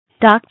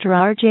Dr.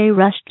 R.J.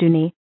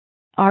 Rushdoony,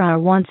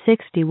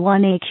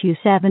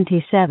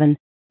 RR161AQ77,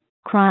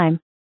 Crime,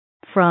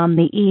 from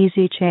the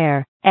Easy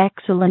Chair,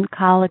 excellent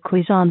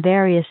colloquies on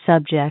various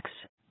subjects.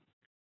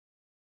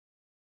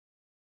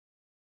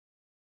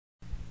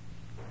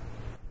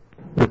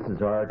 This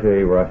is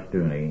R.J.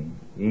 Rushdoony,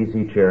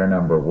 Easy Chair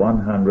number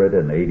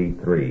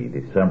 183,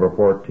 December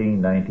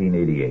 14,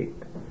 1988.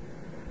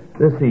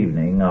 This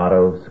evening,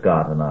 Otto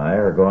Scott and I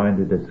are going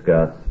to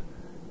discuss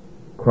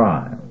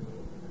crime.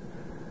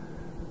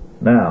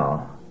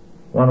 Now,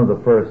 one of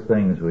the first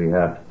things we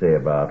have to say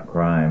about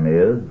crime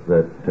is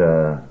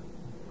that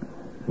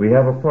we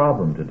have a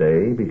problem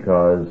today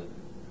because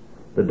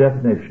the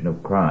definition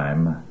of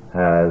crime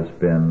has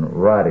been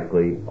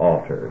radically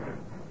altered.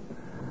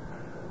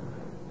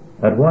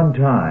 At one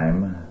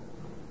time,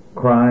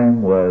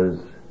 crime was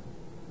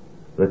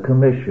the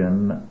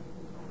commission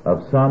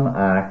of some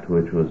act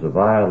which was a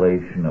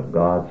violation of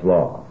God's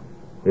law.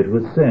 It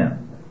was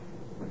sin.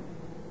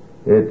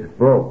 It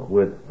broke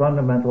with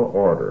fundamental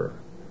order.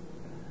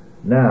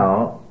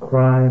 Now,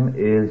 crime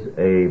is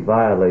a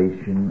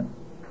violation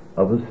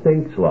of a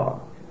state's law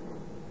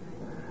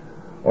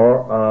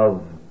or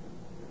of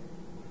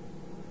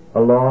a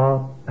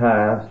law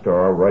passed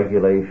or a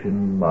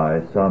regulation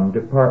by some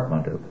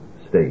department of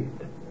state,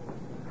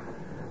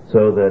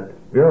 so that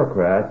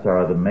bureaucrats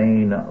are the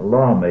main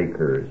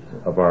lawmakers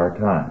of our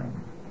time.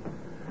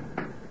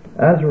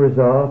 As a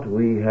result,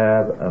 we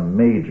have a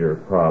major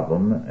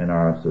problem in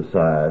our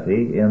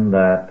society in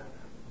that,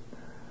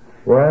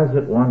 whereas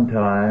at one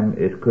time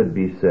it could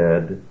be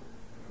said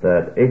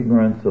that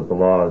ignorance of the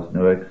law is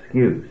no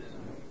excuse,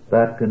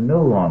 that can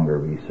no longer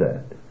be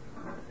said.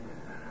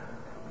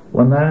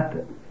 When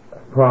that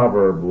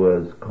proverb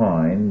was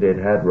coined, it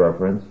had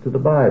reference to the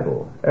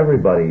Bible.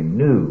 Everybody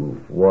knew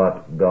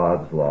what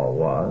God's law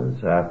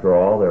was. After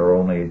all, there are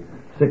only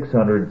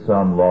 600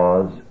 some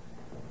laws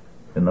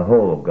in the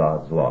whole of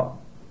God's law.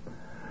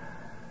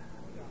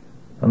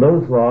 And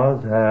those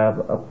laws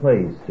have a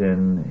place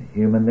in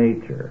human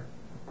nature.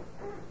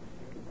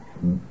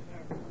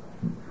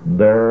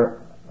 Their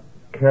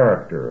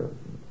character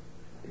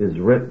is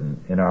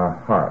written in our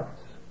hearts.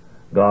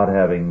 God,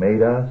 having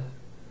made us,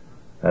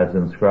 has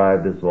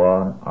inscribed His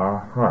law in our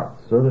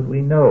hearts, so that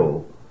we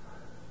know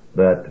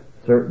that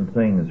certain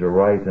things are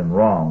right and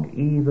wrong,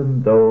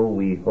 even though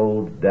we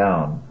hold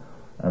down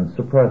and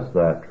suppress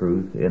that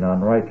truth in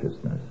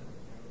unrighteousness,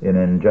 in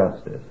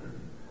injustice.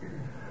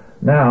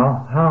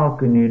 Now, how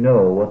can you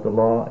know what the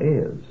law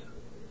is?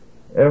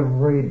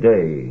 Every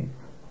day,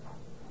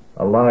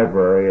 a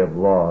library of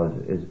laws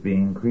is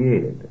being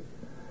created.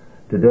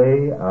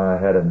 Today, I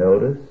had a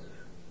notice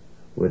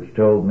which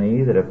told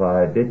me that if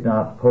I did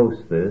not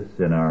post this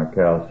in our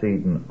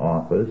Chalcedon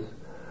office,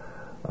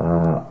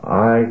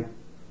 I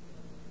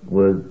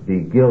would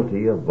be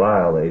guilty of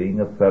violating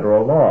a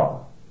federal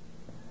law.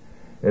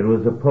 It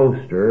was a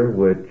poster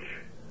which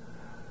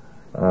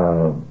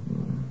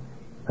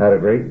had a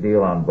great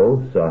deal on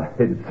both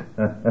sides.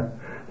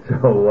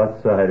 So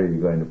what side are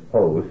you going to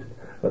post?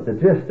 But the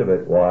gist of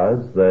it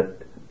was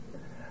that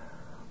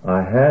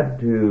I had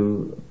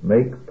to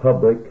make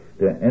public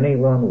to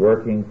anyone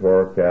working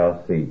for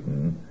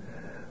Chalcedon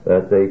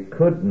that they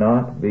could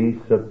not be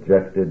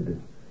subjected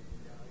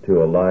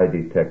to a lie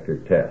detector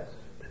test.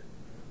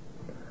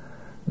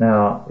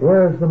 Now,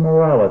 where's the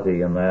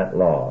morality in that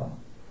law?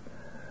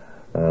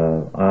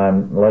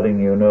 I'm letting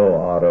you know,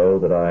 Otto,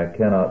 that I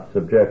cannot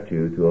subject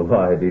you to a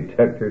lie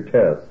detector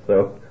test,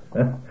 so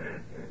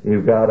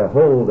you've got a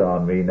hold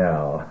on me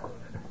now.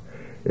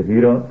 If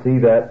you don't see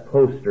that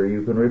poster,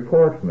 you can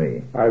report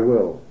me. I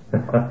will.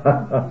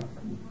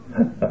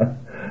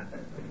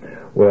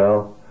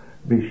 Well,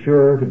 be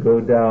sure to go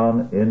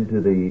down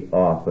into the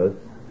office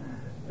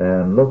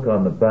and look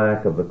on the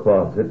back of the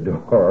closet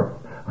door.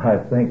 I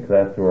think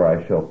that's where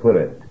I shall put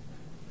it.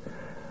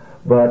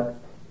 But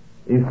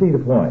you see the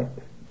point.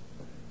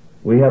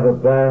 We have a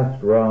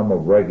vast realm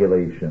of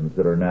regulations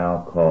that are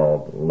now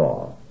called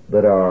law,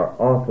 that are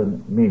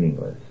often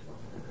meaningless.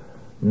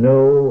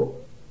 No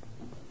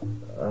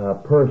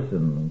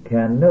person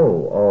can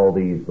know all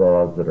these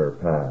laws that are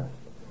passed.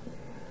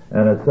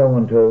 And as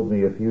someone told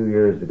me a few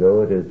years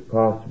ago, it is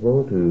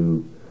possible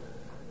to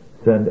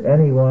send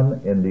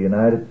anyone in the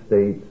United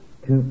States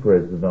to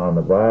prison on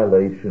the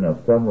violation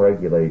of some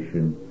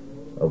regulation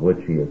of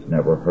which he has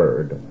never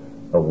heard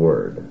a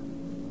word.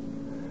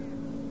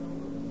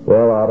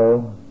 Well,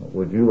 Otto,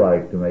 would you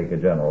like to make a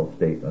general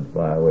statement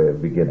by way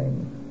of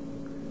beginning?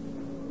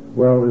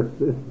 Well,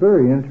 it's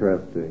very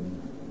interesting.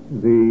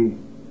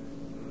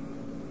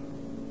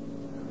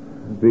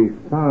 The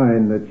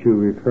sign that you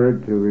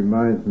referred to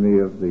reminds me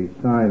of the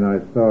sign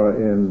I saw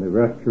in the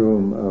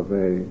restroom of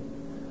a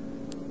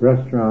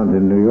restaurant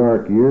in New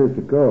York years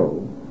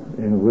ago,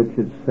 in which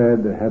it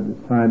said, it had the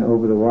sign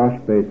over the wash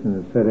basin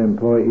that said,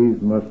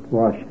 "Employees must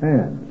wash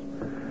hands."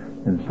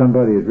 And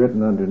somebody had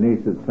written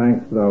underneath it,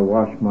 "Thanks, but I'll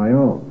wash my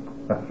own."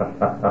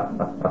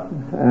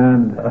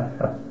 And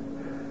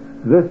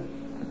this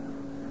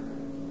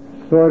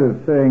sort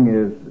of thing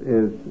is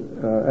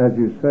as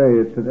you say,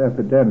 it's an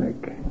epidemic.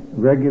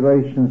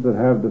 Regulations that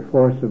have the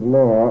force of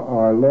law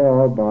are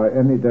law by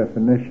any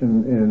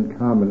definition in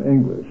common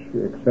English,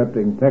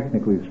 excepting,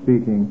 technically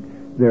speaking,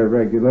 they're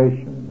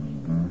regulations.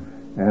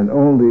 And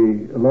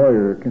only a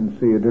lawyer can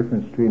see a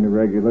difference between a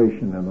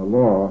regulation and a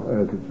law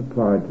as it's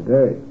applied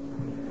today.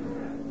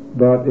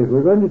 But if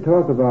we're going to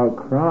talk about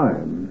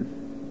crime,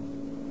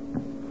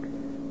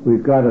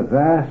 we've got a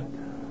vast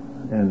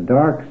and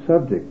dark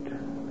subject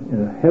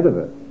ahead of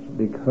us,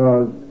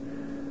 because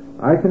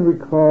I can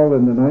recall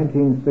in the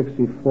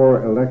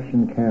 1964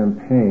 election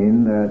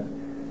campaign that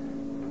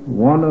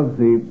one of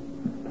the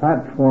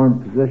platform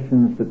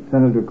positions that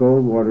Senator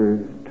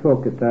Goldwater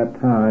took at that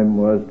time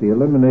was the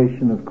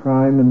elimination of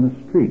crime in the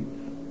streets.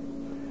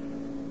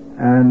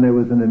 And there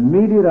was an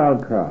immediate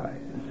outcry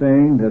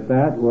saying that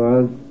that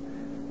was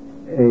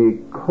a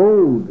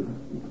code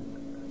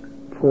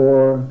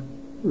for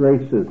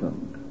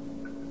racism,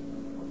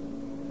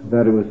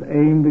 that it was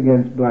aimed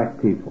against black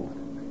people.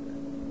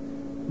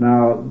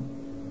 Now,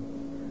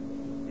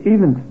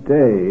 even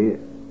today,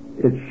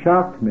 it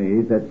shocked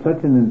me that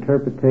such an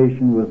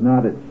interpretation was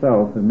not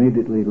itself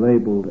immediately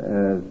labeled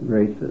as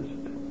racist.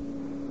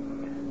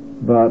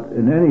 But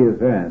in any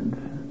event,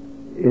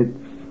 it's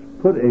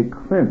put a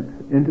crimp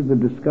into the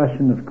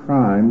discussion of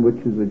crime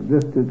which has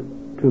existed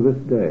to this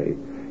day.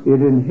 It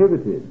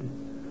inhibited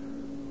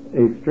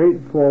a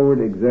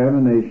straightforward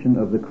examination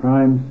of the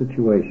crime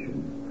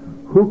situation.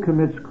 Who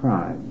commits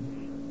crimes?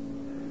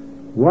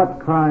 What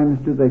crimes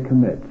do they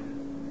commit?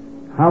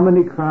 How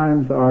many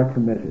crimes are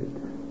committed?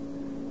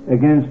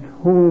 Against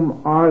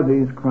whom are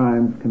these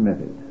crimes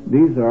committed?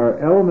 These are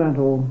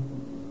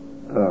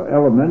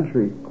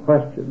elementary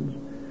questions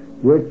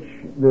which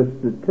the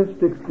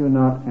statistics do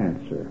not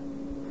answer.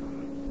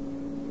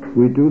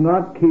 We do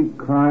not keep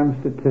crime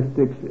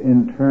statistics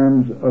in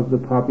terms of the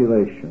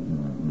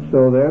population.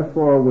 So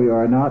therefore we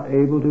are not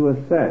able to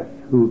assess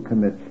who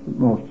commits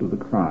most of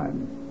the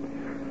crime.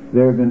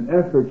 There have been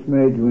efforts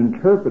made to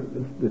interpret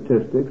the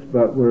statistics,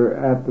 but we're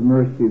at the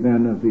mercy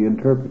then of the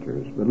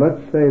interpreters. But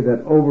let's say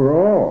that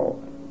overall,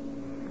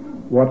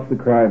 what's the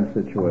crime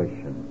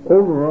situation?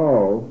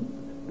 Overall,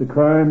 the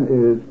crime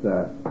is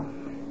that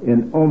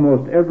in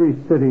almost every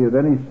city of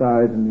any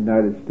size in the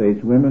United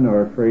States, women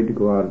are afraid to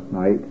go out at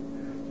night,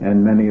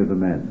 and many of the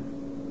men.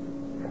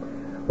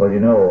 Well, you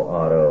know,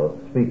 Otto,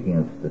 speaking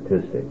of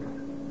statistics,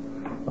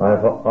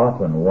 I've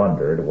often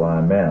wondered why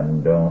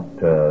men don't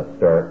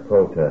start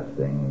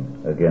protesting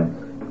against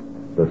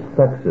the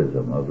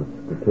sexism of the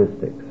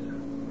statistics.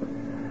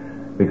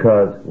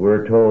 Because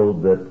we're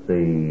told that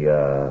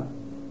the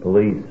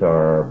police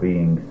are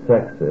being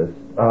racist,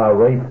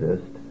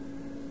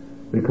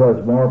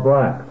 because more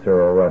blacks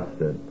are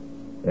arrested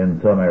in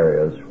some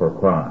areas for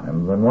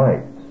crime than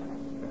whites.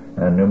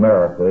 And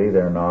numerically,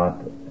 they're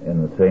not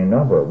in the same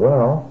number.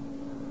 Well,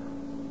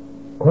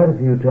 quite a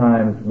few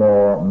times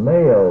more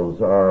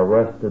males are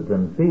arrested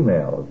than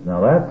females.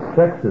 Now that's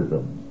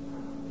sexism.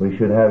 We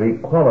should have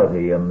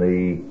equality in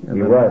the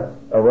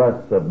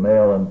arrests of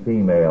male and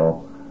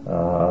female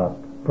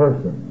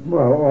persons.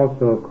 Well,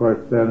 also, of course,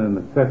 then in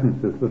the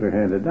sentences that are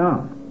handed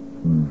down.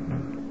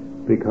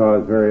 Mm-hmm.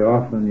 Because very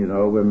often, you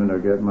know, women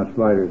get much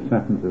lighter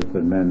sentences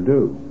than men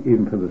do,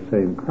 even for the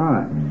same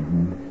crime.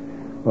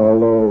 Mm-hmm.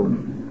 Although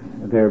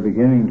they're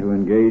beginning to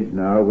engage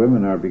now,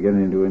 women are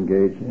beginning to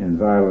engage in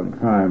violent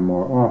crime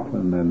more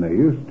often than they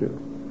used to.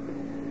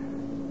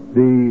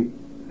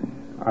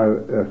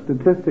 A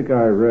statistic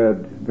I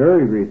read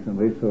very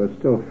recently, so it's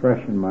still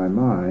fresh in my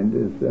mind,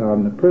 is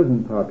on the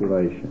prison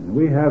population.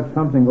 We have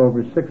something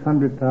over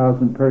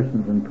 600,000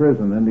 persons in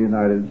prison in the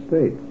United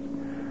States,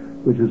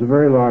 which is a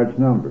very large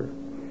number.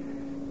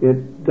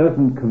 It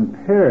doesn't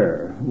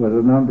compare with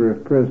the number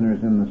of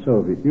prisoners in the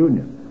Soviet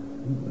Union.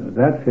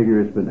 That figure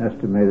has been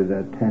estimated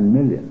at 10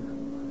 million.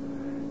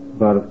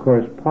 But of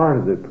course, part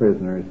of the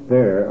prisoners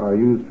there are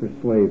used for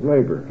slave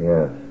labor.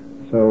 Yes.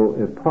 So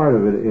part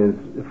of it is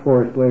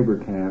forced labor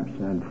camps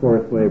and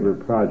forced labor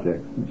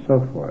projects and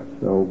so forth.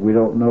 So we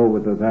don't know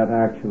whether that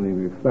actually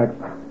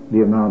reflects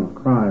the amount of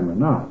crime or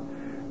not.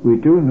 We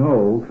do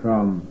know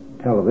from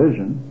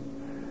television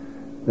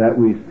that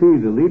we see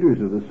the leaders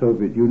of the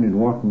Soviet Union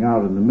walking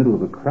out in the middle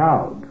of a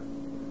crowd.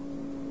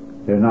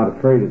 They're not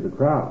afraid of the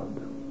crowd.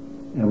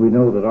 And we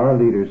know that our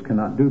leaders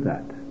cannot do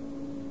that,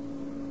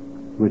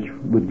 which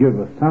would give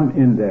us some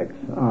index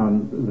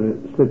on the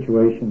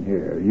situation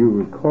here. You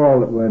recall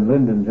that when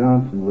Lyndon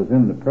Johnson was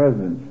in the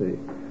presidency,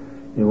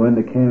 and when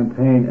the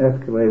campaign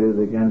escalated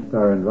against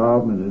our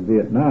involvement in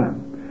Vietnam,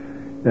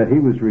 that he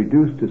was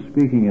reduced to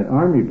speaking at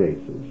army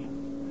bases.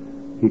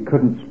 He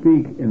couldn't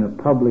speak in a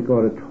public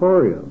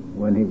auditorium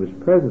when he was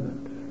president.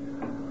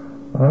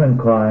 I'm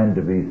inclined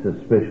to be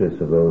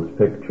suspicious of those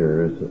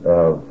pictures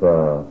of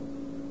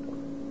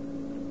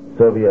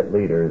Soviet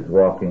leaders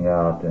walking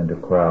out into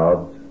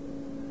crowds.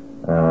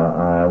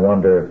 I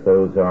wonder if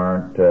those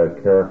aren't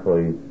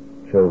carefully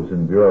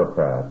chosen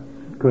bureaucrats.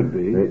 Could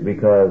be.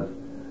 Because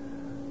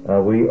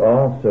we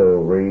also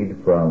read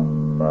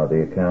from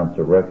the accounts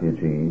of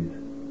refugees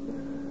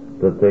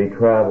that they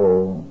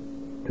travel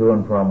to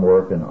and from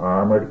work in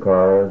armored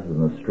cars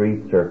and the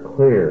streets are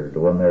cleared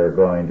when they're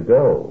going to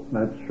go.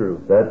 That's true.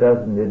 That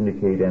doesn't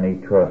indicate any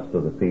trust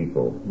of the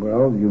people.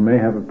 Well, you may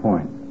have a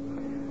point.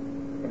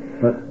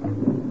 But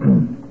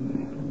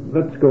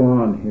let's go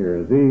on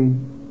here. The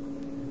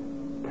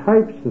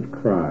types of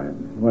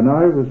crime. When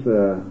I was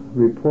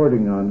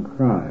reporting on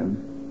crime,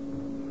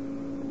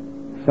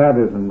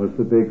 sadism was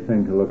the big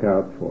thing to look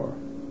out for.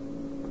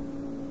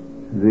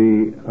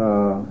 The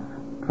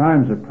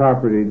crimes of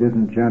property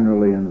didn't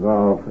generally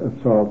involve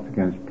assaults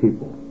against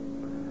people.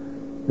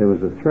 There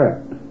was a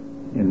threat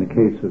in the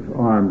case of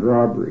armed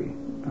robbery,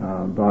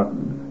 but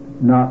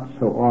not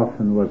so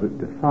often was it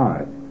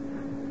defied.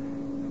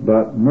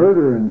 But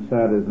murder and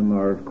sadism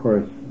are, of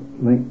course,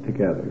 linked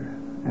together.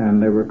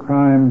 And there were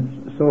crimes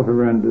so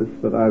horrendous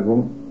that I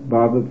won't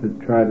bother to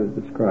try to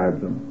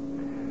describe them,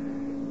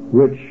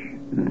 which,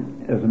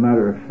 as a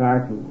matter of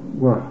fact,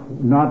 were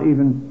not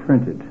even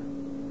printed,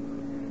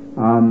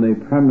 on the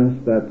premise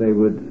that they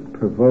would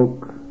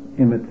provoke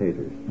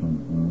imitators.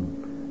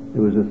 Mm-hmm.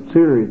 There was a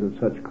series of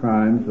such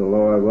crimes,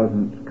 although I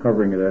wasn't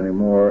covering it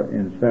anymore,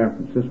 in San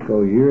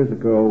Francisco years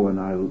ago when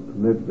I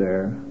lived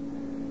there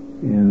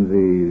in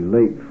the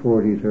late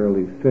 40s,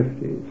 early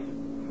 50s.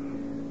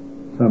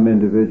 Some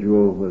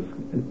individual was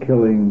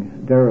killing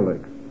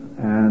derelicts,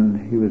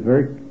 and he was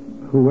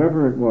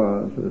whoever it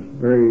was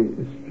very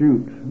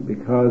astute,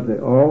 because they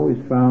always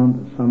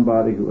found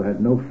somebody who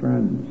had no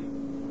friends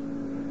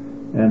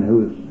and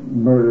whose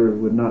murder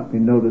would not be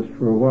noticed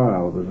for a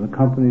while. It was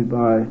accompanied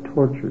by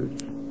tortures.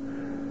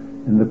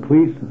 And the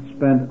police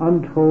spent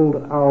untold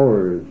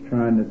hours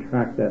trying to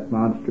track that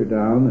monster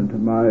down, and to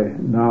my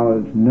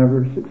knowledge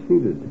never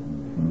succeeded.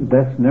 The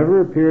deaths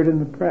never appeared in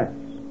the press.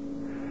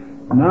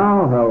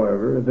 Now,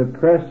 however, the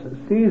press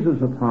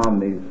seizes upon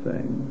these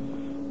things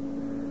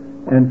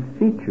and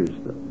features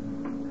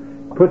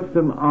them, puts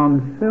them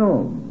on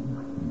film,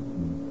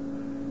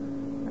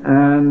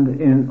 and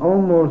in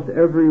almost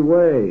every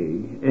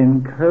way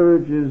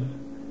encourages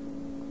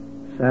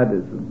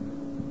sadism.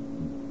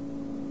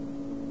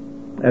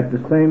 At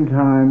the same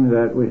time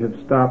that we have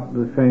stopped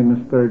the famous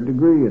third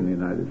degree in the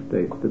United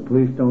States. The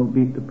police don't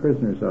beat the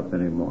prisoners up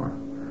anymore.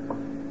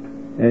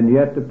 And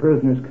yet the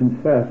prisoners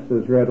confess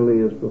as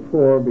readily as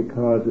before,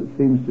 because it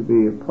seems to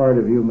be a part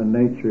of human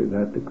nature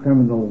that the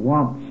criminal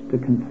wants to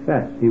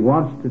confess. He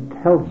wants to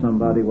tell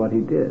somebody what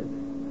he did.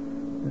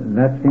 And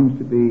that seems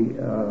to be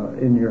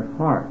in your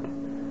heart.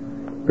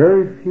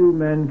 Very few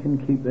men can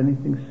keep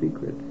anything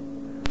secret,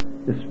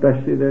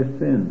 especially their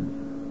sins.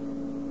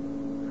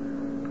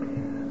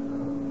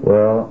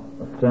 Well,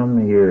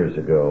 some years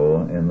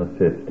ago in the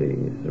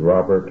 50s,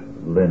 Robert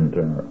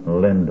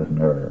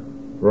Lindner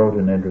wrote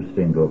an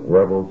interesting book,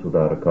 Rebels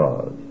Without a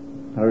Cause.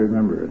 I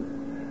remember it.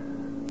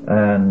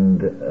 And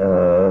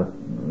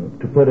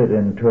to put it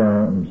in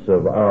terms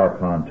of our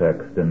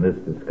context in this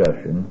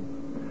discussion,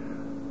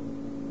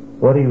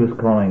 what he was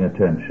calling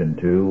attention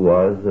to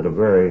was that a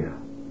very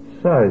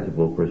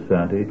sizable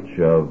percentage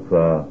of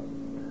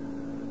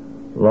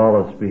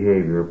lawless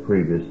behavior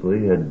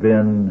previously had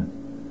been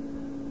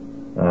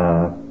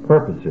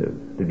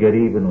purposive, to get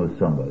even with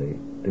somebody,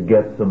 to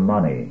get some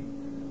money,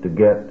 to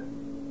get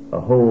a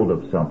hold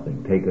of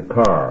something, take a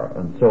car,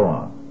 and so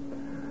on.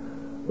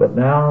 But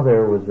now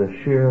there was a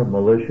sheer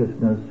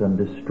maliciousness and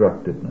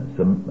destructiveness.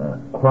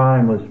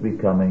 Crime was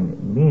becoming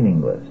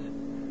meaningless.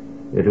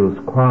 It was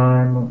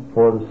crime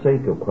for the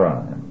sake of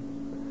crime.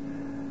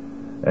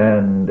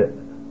 And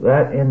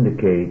that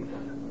indicates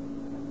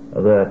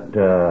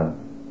that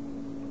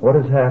what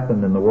has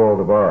happened in the world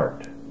of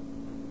art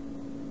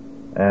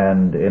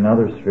and in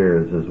other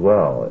spheres as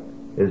well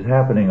is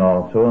happening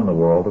also in the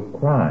world of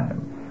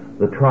crime.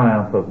 The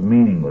triumph of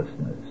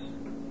meaninglessness.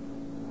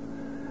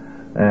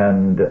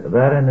 And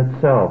that in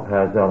itself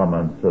has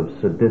elements of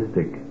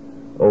sadistic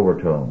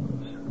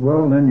overtones.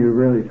 Well, then you're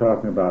really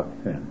talking about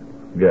sin.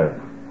 Yes.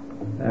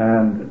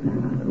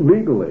 And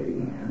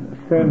legally,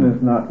 sin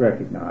is not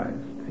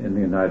recognized in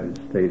the United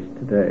States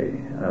today.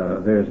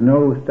 There's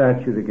no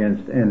statute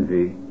against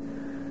envy.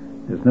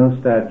 There's no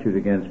statute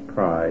against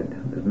pride.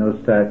 There's no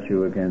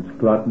statute against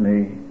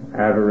gluttony,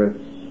 avarice,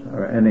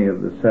 or any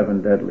of the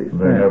seven deadly sins.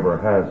 There never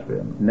has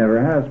been.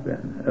 Never has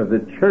been.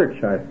 The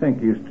church, I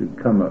think, used to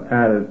come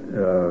at it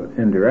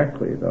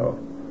indirectly, though,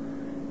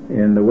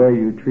 in the way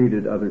you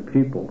treated other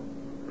people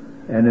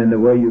and in the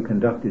way you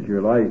conducted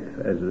your life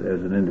as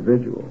an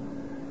individual.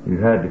 You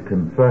had to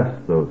confess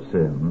those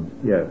sins.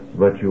 Yes.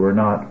 But you were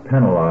not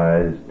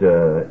penalized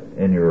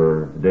in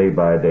your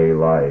day-by-day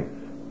life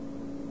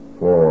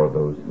for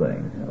those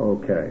things.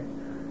 Okay.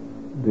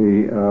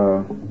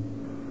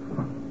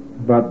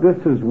 But this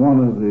is one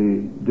of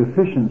the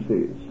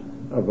deficiencies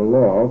of the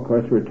law. Of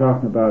course, we're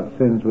talking about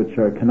sins which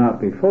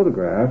cannot be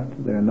photographed.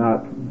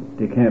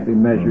 They can't be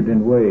measured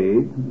and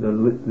weighed.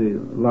 The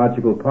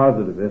logical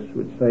positivists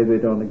would say they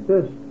don't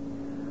exist.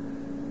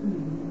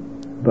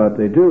 But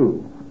they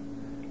do.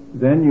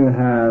 Then you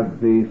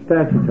have the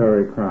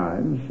statutory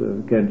crimes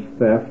against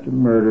theft,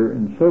 murder,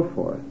 and so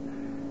forth.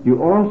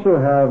 You also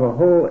have a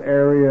whole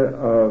area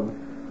of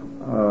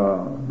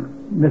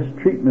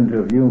mistreatment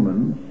of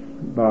humans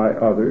by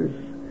others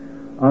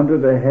under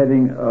the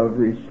heading of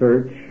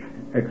research,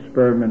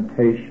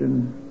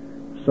 experimentation,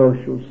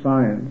 social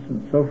science,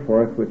 and so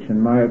forth, which in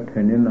my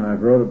opinion, I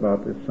wrote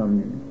about this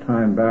some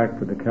time back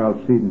for the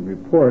Chalcedon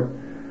Report,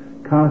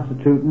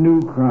 constitute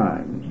new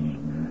crimes.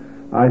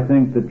 I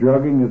think the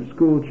drugging of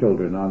school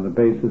children on the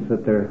basis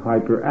that they're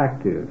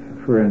hyperactive,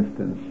 for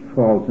instance,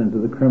 falls into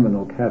the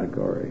criminal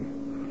category.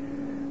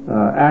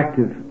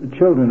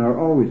 Children are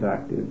always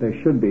active.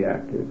 They should be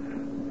active.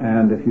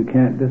 And if you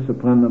can't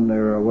discipline them,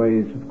 there are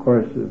ways, of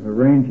course, of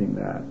arranging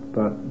that.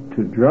 But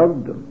to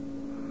drug them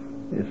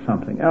is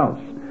something else.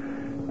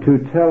 To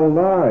tell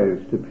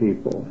lies to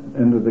people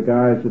under the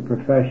guise of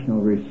professional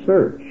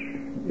research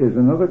is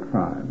another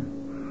crime.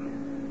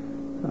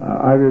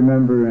 I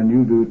remember, and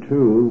you do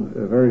too,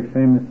 a very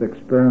famous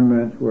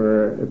experiment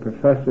where a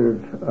professor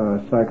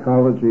of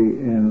psychology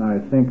in, I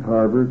think,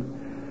 Harvard,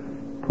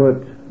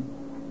 put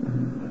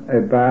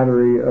a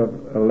battery of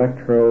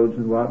electrodes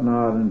and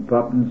whatnot and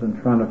buttons in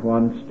front of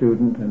one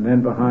student, and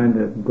then behind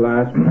a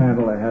glass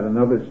panel I had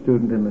another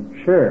student in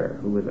a chair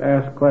who was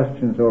asked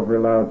questions over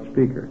a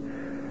loudspeaker.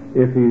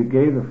 If he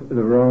gave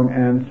the wrong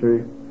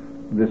answer,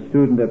 the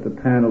student at the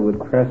panel would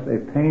press a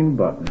pain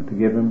button to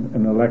give him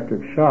an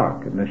electric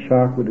shock, and the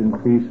shock would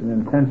increase in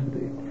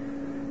intensity.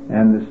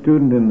 And the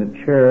student in the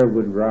chair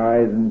would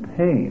writhe in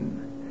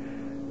pain.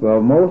 Well,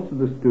 most of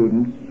the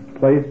students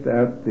placed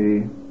at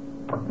the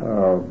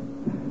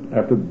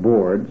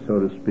board, so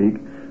to speak,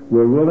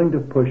 were willing to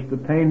push the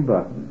pain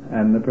button.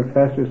 And the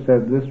professor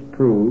said this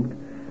proved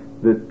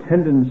the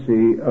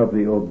tendency of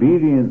the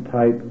obedient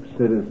type of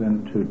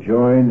citizen to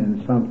join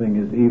in something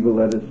as evil,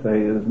 let us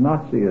say, as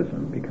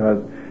Nazism,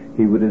 because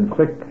he would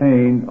inflict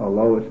pain,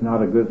 although it's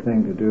not a good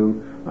thing to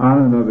do,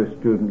 on another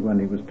student when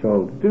he was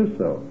told to do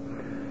so.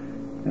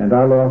 And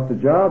I lost a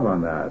job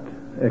on that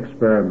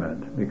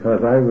experiment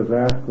because I was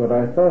asked what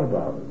I thought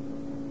about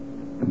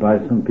it by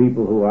some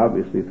people who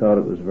obviously thought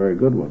it was a very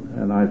good one.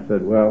 And I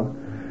said, well,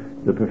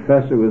 the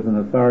professor was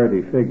an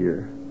authority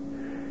figure.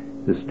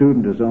 The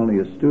student is only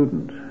a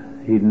student.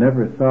 He'd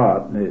never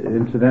thought,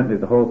 incidentally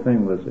the whole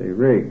thing was a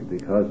rig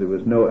because there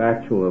was no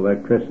actual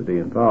electricity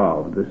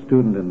involved. The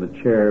student in the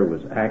chair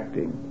was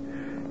acting,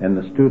 and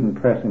the student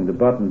pressing the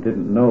button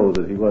didn't know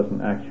that he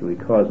wasn't actually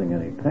causing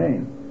any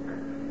pain.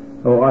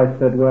 So I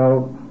said,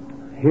 well,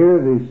 here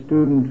the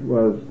student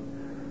was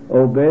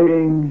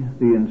obeying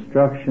the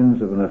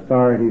instructions of an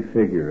authority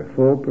figure, a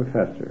full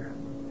professor,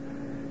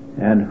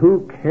 and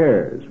who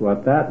cares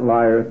what that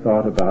liar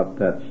thought about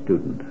that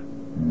student?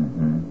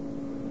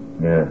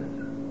 Mm-hmm. Yes.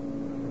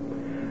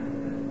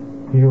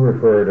 You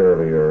referred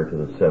earlier to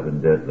the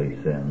 7 deadly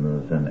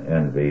sins, and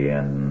envy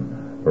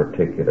in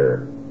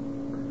particular.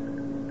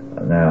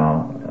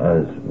 Now,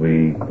 as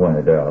we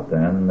pointed out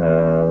then,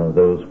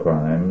 those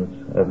crimes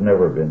have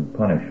never been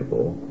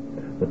punishable,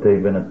 but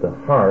they've been at the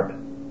heart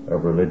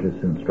of religious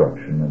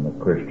instruction in the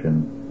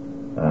Christian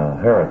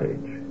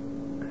heritage.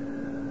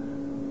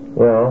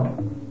 Well,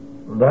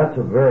 that's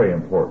a very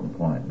important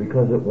point,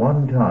 because at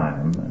one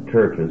time,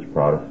 churches,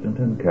 Protestant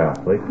and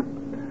Catholic,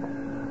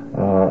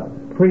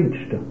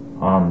 preached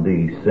on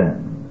these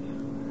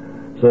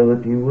sins, so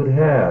that you would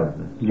have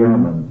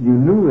sermons. You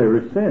knew they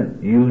were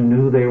sins. You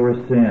knew they were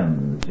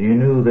sins. You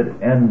knew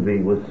that envy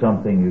was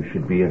something you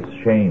should be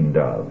ashamed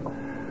of,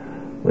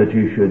 that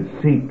you should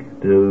seek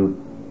to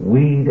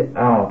weed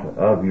out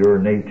of your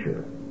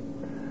nature.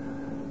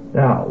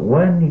 Now,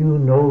 when you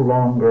no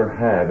longer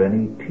have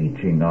any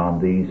teaching on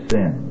these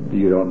sins,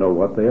 you don't know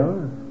what they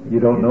are.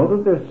 You don't know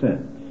that they're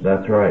sins.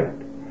 That's right.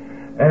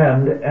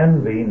 And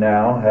envy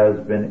now has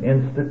been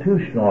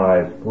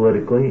institutionalized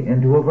politically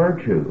into a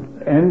virtue.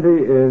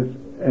 Envy is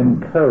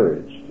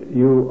encouraged.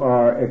 You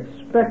are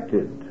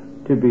expected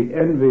to be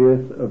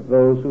envious of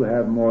those who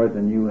have more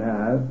than you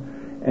have,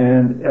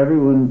 and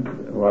everyone,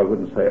 well, I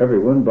wouldn't say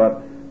everyone,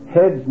 but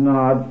heads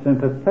nod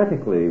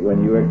sympathetically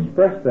when you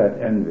express that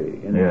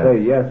envy and say,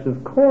 yes,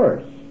 of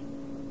course.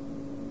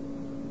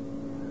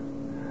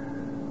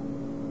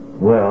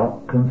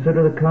 Well,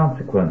 consider the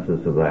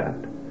consequences of that.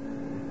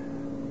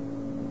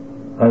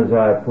 As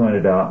I've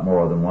pointed out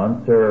more than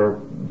once, there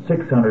are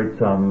 600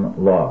 some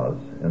laws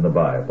in the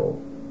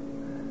Bible.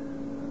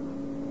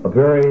 A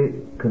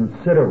very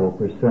considerable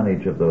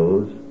percentage of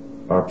those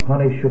are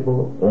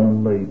punishable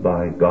only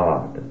by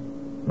God,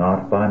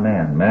 not by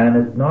man. Man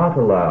is not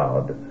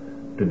allowed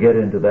to get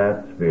into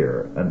that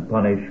sphere and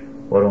punish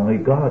what only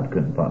God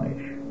can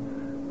punish,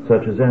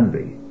 such as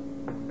envy.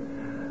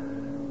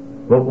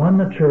 But when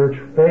the church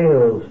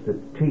fails to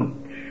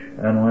teach,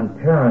 and when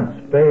parents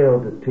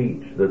fail to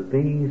teach that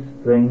these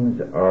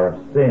things are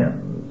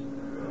sins,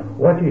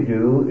 what you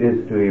do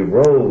is to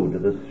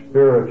erode the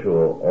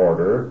spiritual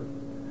order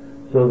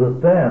so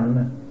that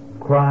then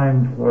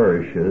crime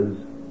flourishes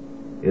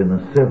in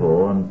the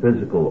civil and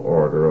physical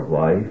order of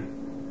life,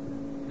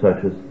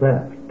 such as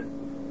theft,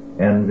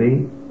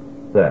 envy,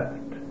 theft.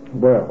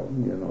 Well,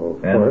 you know,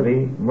 of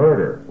envy, course,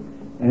 murder.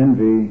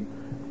 Envy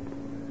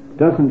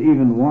doesn't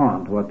even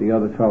want what the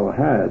other fellow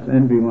has.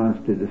 Envy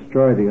wants to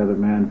destroy the other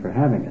man for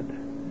having it.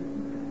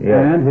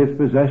 and his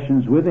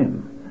possessions with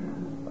him.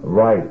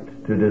 Right,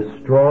 to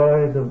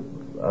destroy the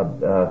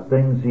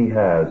things he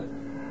has.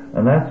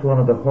 And that's one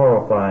of the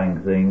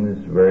horrifying things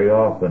very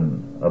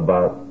often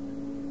about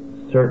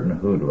certain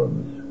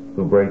hoodlums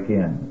who break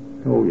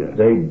in. Oh, yes.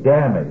 They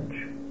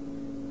damage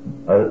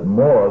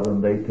more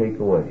than they take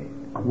away.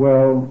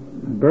 Well,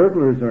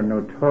 burglars are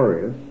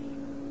notorious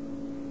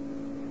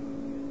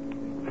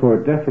for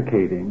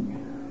defecating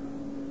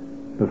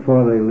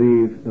before they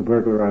leave the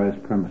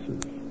burglarized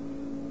premises.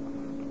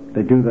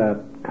 They do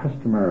that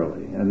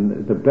customarily,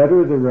 and the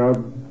better the rub,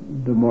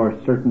 the more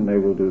certain they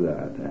will do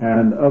that,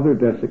 and other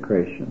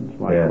desecrations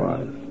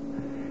likewise.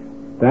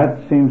 Yes.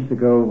 That seems to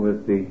go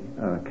with the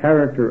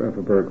character of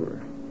a burglar.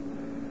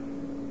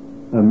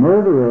 A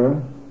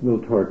murderer will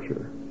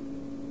torture.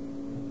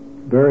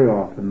 Very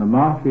often. The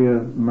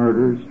mafia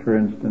murders, for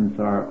instance,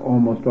 are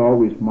almost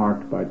always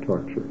marked by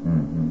torture.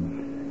 Mm-hmm.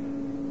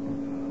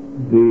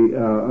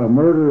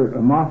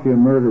 A mafia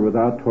murder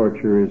without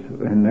torture is,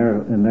 in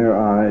their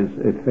eyes,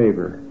 a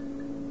favor,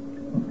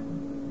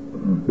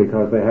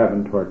 because they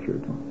haven't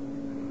tortured.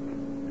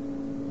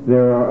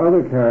 There are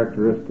other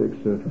characteristics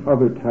of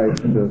other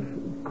types of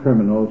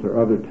criminals or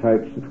other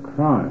types of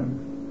crime.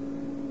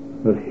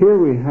 But here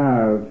we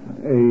have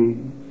a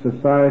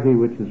society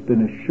which has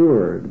been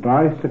assured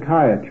by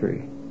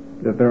psychiatry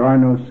that there are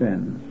no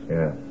sins.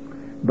 Yes.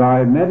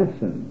 By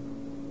medicine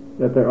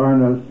that there are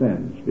no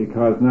sins,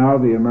 because now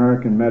the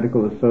American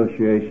Medical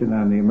Association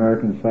and the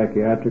American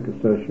Psychiatric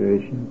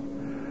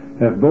Association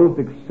have both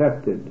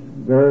accepted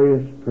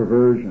various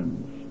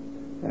perversions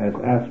as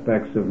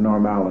aspects of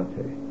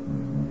normality.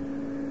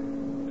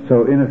 Mm-hmm.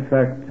 So in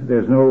effect,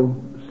 there's no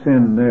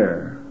sin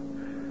there.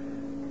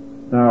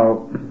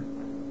 Now,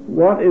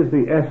 what is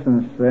the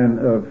essence then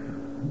of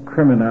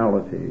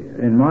criminality?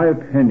 In my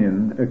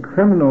opinion, a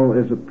criminal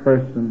is a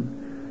person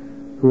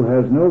who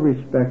has no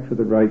respect for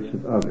the rights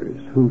of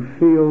others, who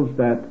feels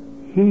that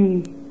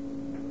he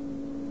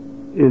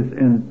is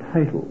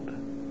entitled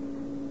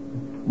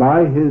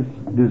by his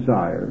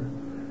desire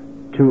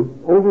to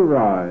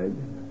override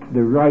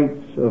the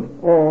rights of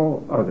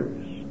all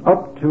others,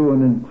 up to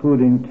and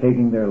including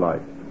taking their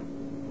life,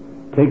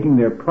 taking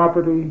their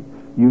property,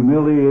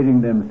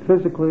 humiliating them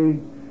physically,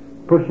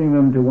 pushing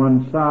them to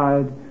one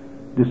side,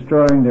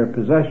 destroying their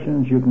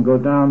possessions, you can go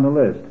down the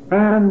list,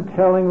 and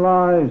telling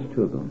lies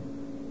to them,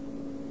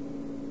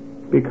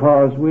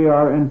 because we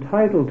are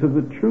entitled to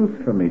the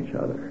truth from each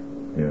other.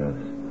 Yes.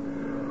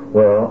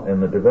 Well, in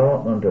the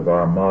development of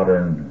our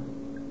modern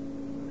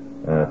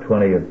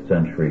 20th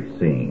century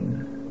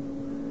scene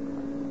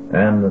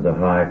and the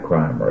high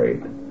crime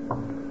rate,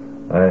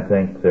 I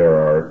think there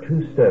are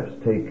two steps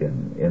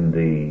taken in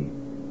the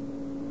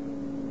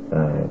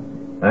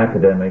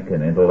academic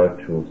and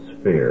intellectual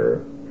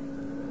sphere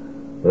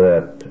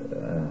that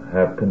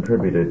have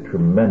contributed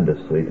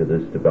tremendously to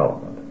this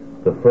development.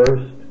 The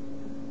first,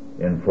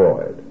 in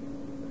Freud.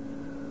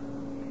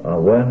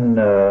 When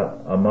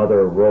a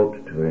mother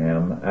wrote to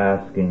him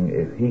asking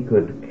if he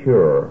could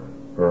cure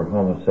her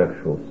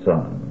homosexual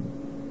son,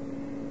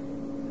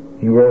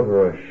 he wrote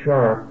her a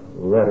sharp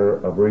letter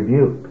of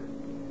rebuke.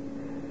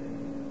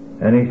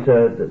 And he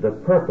said that the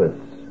purpose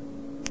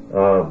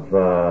of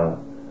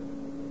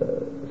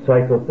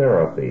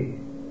psychotherapy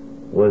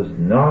was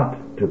not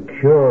to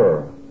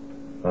cure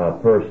a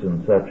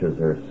person such as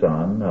her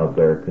son of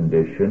their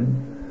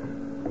condition,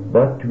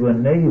 but to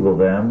enable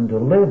them to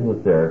live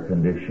with their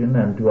condition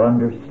and to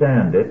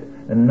understand it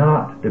and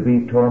not to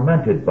be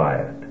tormented by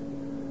it.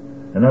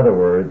 In other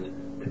words,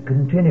 to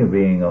continue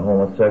being a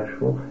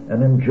homosexual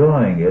and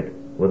enjoying it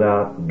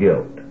without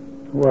guilt.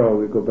 Well,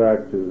 we go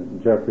back to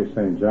Jeffrey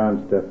St.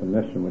 John's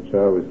definition, which I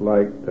always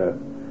liked, that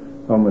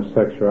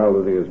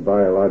homosexuality is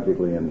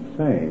biologically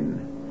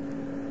insane.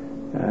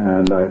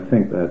 And I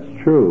think that's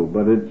true,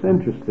 but it's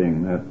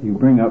interesting that you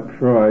bring up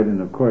Freud,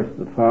 and of course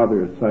the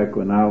father of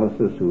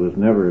psychoanalysis, who was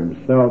never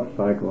himself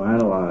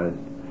psychoanalyzed,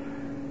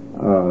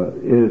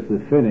 is the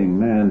fitting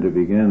man to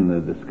begin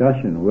the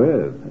discussion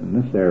with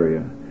in this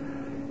area.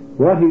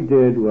 What he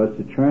did was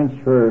to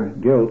transfer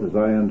guilt, as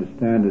I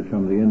understand it,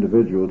 from the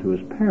individual to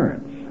his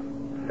parents.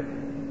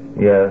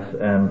 Yes,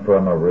 and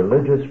from a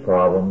religious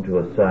problem to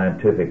a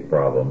scientific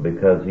problem,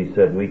 because he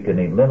said we can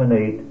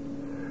eliminate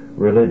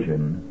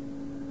religion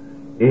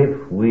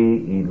if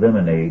we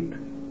eliminate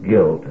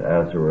guilt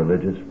as a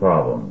religious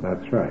problem.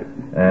 That's right.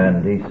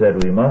 And he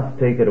said we must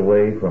take it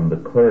away from the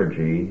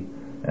clergy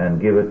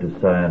and give it to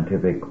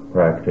scientific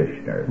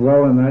practitioners.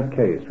 Well, in that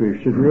case, we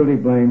should really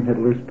blame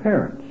Hitler's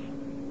parents.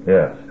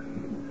 Yes.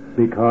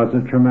 Because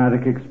of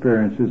traumatic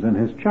experiences in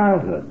his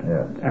childhood.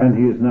 Yes. And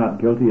he is not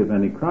guilty of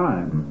any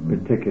crime,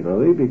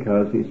 particularly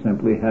because he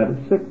simply had a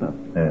sickness.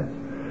 Yes.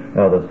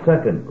 Now, the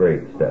second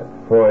great step,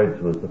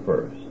 Freud's was the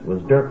first, was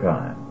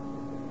Durkheim,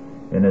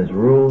 in his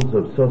Rules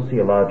of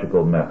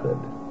Sociological Method,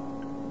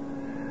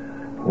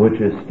 which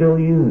is still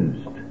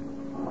used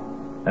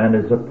and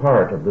is a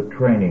part of the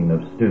training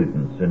of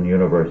students in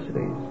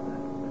universities.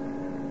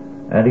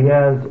 And he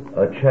has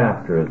a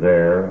chapter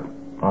there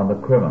on the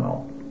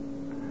criminal.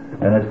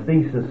 And his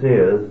thesis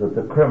is that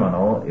the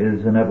criminal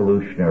is an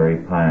evolutionary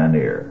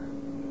pioneer.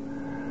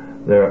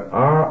 There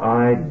are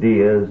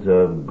ideas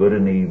of good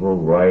and evil,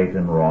 right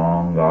and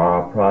wrong,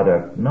 are a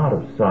product not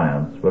of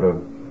science, but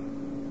of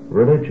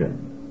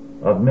religion,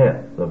 of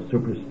myth, of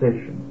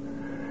superstition.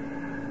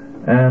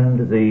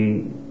 And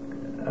the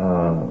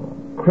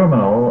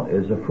criminal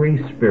is a free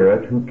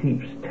spirit who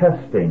keeps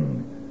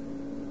testing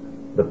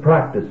the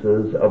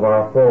practices of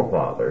our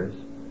forefathers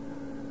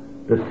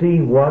to see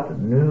what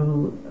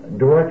new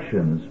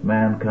directions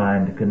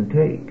mankind can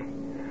take.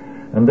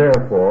 And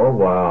therefore,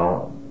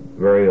 while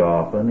very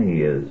often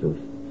he is a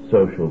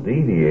social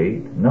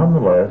deviate,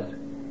 nonetheless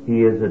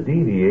he is a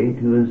deviate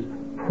who is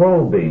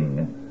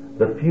probing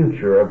the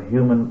future of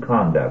human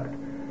conduct,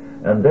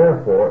 and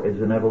therefore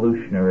is an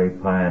evolutionary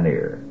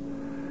pioneer.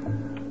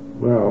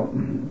 Well,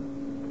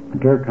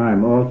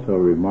 Durkheim also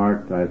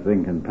remarked, I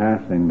think in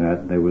passing,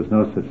 that there was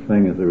no such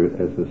thing as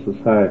a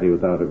society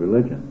without a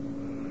religion.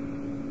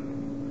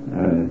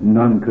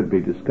 None could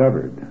be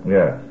discovered.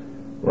 Yes.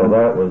 Well,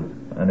 that was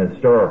an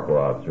historical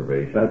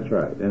observation. That's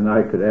right. And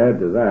I could add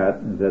to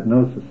that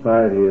no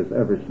society has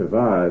ever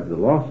survived the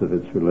loss of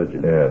its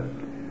religion. Yes.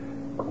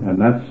 And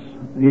that's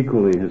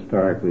equally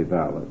historically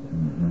valid.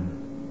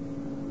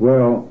 Mm-hmm.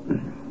 Well,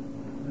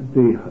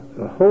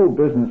 the whole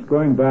business,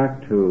 going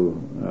back to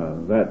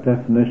that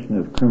definition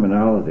of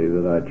criminality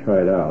that I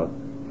tried out,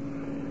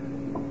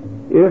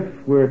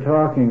 if we're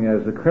talking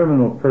as a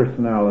criminal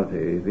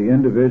personality, the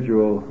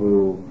individual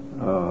who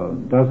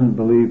doesn't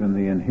believe in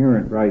the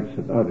inherent rights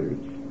of others,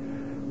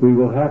 we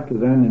will have to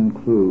then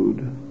include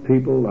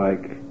people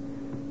like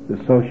the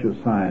social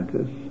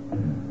scientists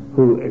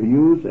who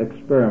use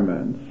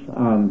experiments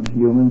on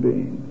human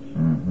beings,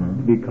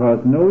 because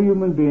no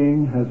human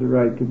being has a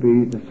right to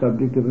be the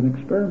subject of an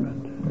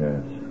experiment.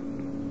 Yes.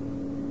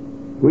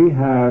 We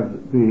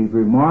have the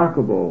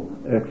remarkable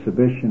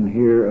exhibition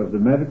here of the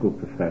medical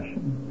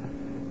profession,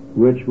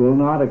 which will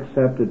not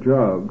accept a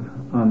drug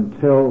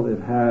until it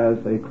has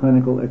a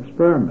clinical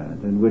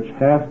experiment in which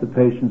half the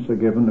patients are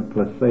given a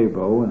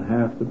placebo and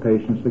half the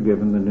patients are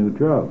given the new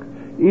drug.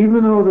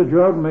 Even though the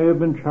drug may have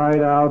been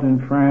tried out in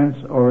France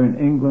or in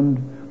England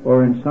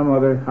or in some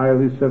other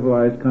highly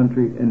civilized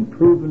country and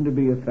proven to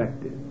be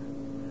effective,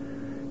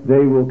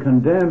 they will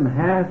condemn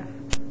half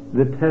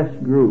the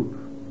test group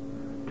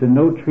to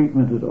no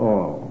treatment at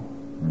all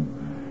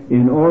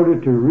in order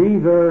to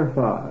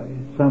re-verify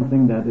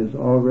something that has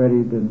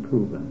already been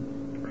proven.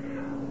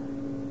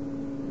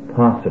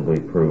 Possibly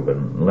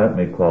proven. Let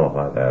me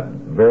qualify that.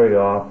 Very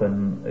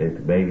often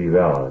it may be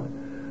valid,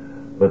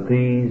 but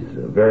these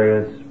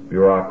various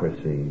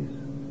bureaucracies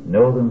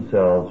know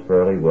themselves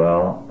fairly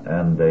well,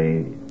 and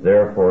they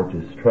therefore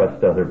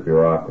distrust other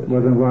bureaucracies.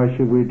 Well, then why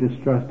should we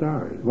distrust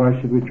ours? Why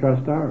should we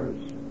trust ours?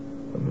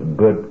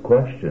 Good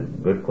question.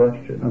 Good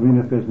question. I mean,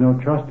 if there's no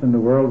trust in the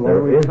world, what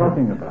are we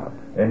talking about?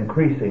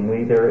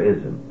 Increasingly, there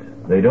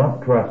isn't. They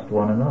don't trust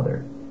one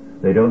another.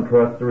 They don't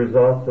trust the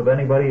results of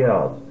anybody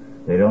else.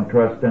 They don't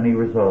trust any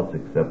results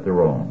except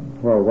their own.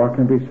 Well, what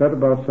can be said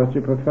about such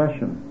a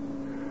profession?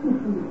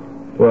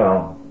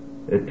 Well,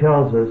 it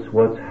tells us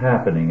what's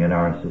happening in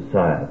our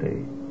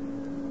society.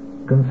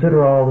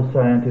 Consider all the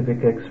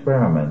scientific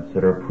experiments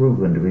that are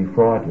proven to be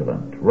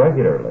fraudulent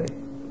regularly.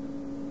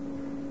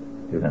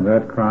 Isn't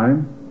that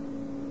crime?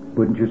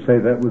 Wouldn't you say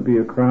that would be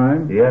a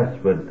crime? Yes,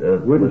 but the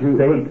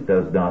state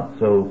does not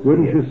so see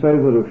Wouldn't it. you say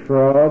that a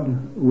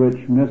fraud which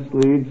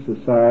misleads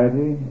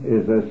society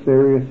is as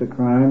serious a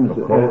crime as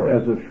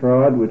a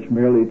fraud which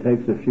merely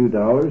takes a few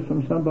dollars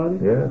from somebody?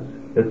 Yes,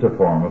 it's a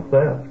form of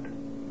theft.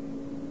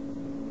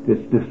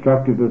 It's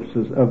destructive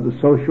of the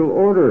social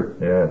order.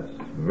 Yes,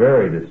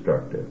 very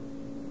destructive.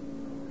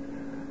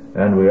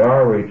 And we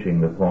are reaching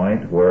the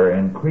point where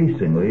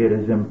increasingly it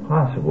is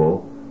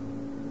impossible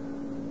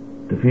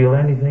to feel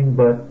anything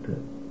but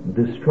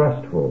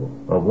distrustful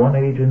of one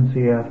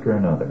agency after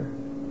another.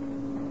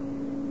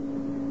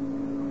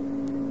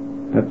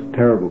 That's a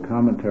terrible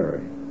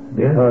commentary.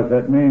 Yes. Because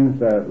that means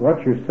that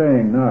what you're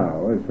saying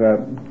now is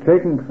that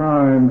taking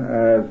crime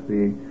as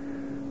the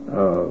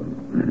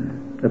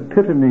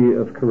epitome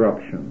of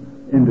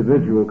corruption,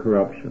 individual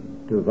corruption,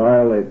 to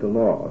violate the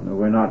law. Now,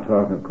 we're not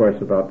talking, of course,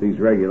 about these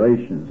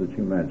regulations that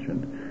you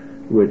mentioned,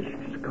 which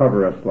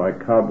cover us like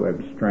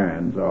cobweb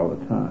strands all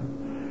the time.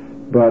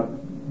 But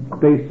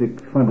basic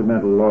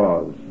fundamental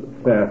laws,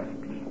 theft,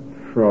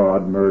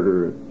 fraud,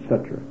 murder,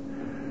 etc.,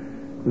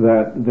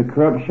 that the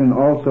corruption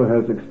also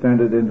has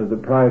extended into the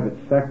private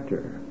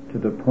sector to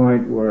the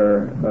point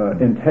where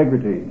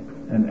integrity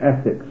and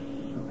ethics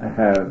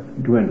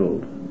have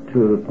dwindled,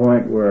 to the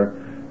point where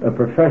a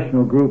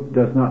professional group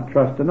does not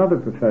trust another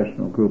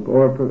professional group,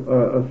 or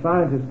a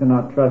scientist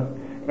cannot trust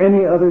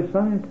any other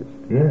scientist.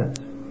 Yes.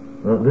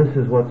 Well, this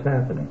is what's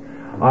happening.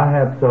 I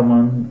had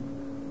someone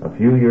a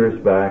few years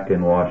back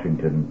in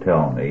Washington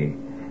tell me,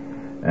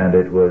 and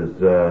it was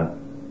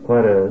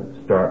quite a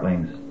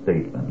startling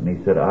statement. And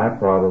he said, I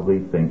probably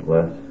think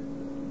less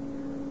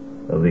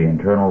of the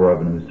Internal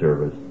Revenue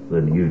Service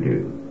than you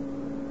do,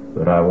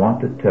 but I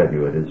want to tell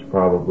you it is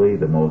probably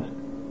the most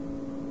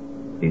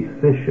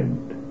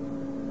efficient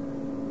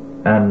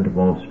and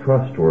most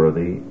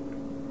trustworthy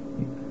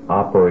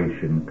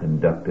operation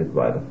conducted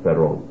by the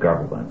federal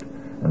government.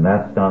 And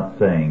that's not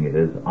saying it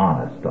is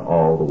honest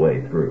all the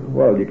way through.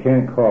 Well, you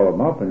can't call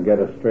them up and get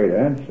a straight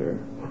answer.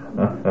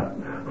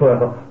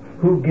 Well,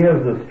 who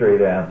gives a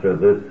straight answer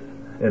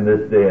in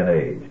this day and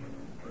age?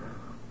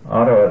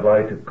 Otto, I'd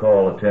like to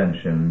call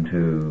attention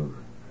to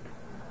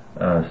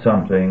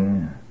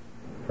something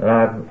that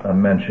I've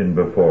mentioned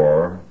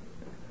before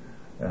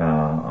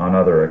on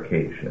other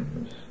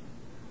occasions.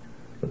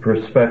 The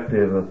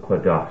perspective of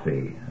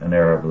Gaddafi, an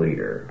Arab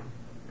leader.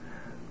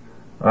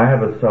 I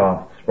have a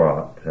soft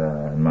spot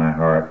in my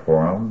heart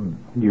for him.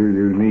 You're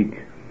unique.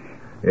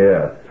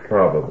 Yes,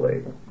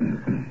 probably.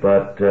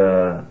 But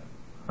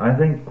I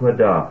think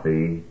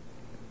Gaddafi,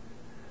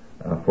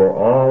 for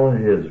all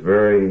his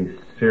very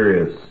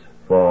serious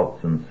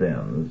faults and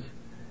sins,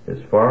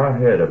 is far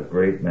ahead of a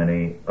great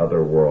many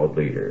other world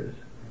leaders.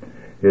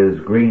 His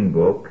Green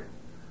Book,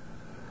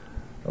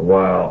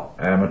 while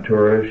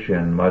amateurish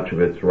in much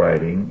of its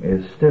writing,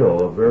 is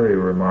still a very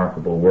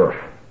remarkable work.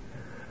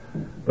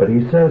 But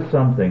he says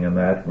something in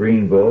that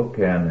Green Book,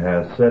 and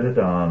has said it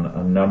on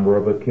a number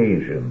of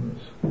occasions,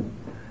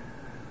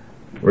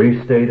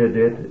 restated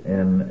it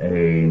in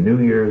a New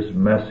Year's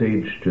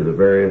message to the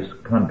various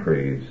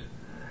countries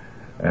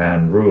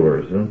and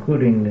rulers,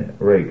 including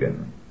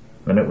Reagan,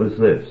 and it was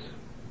this.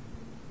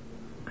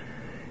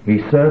 He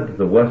said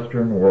the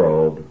Western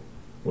world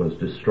was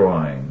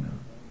destroying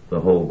the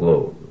whole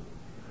globe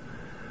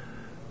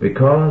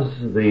because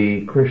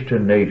the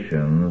Christian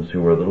nations,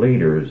 who were the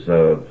leaders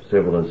of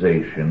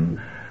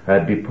civilization,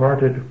 had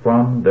departed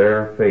from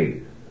their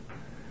faith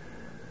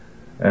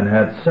and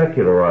had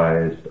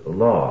secularized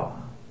law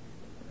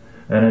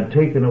and had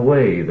taken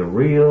away the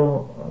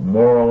real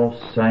moral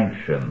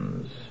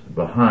sanctions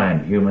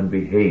behind human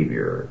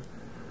behavior,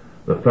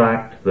 the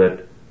fact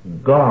that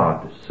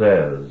God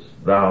says,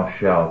 "Thou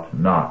shalt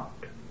not."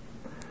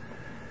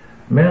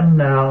 Men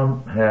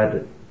now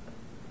had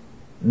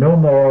no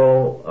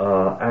moral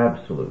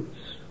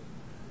absolutes.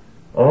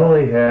 All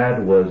they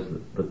had was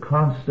the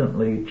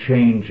constantly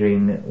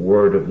changing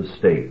word of the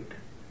state.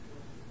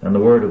 And the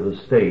word of the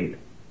state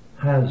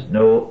has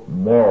no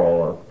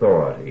moral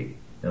authority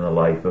in the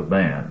life of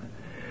man.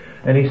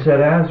 And he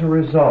said, as a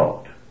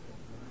result,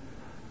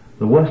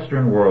 the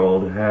Western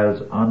world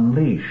has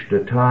unleashed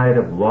a tide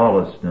of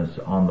lawlessness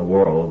on the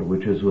world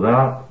which is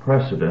without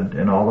precedent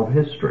in all of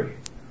history.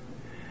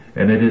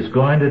 And it is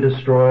going to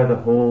destroy the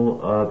whole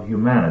of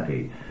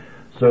humanity.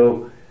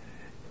 So,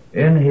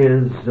 in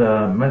his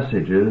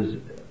messages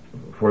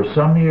for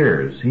some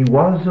years, he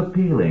was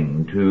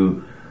appealing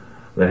to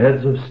the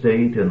heads of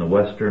state in the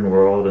Western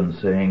world and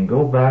saying,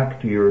 go back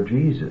to your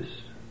Jesus.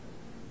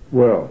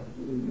 Well,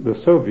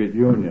 the Soviet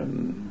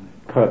Union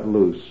cut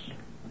loose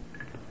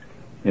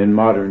in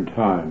modern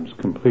times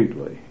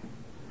completely.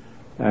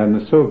 And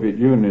the Soviet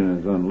Union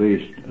has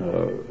unleashed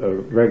a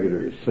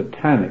regular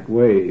satanic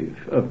wave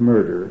of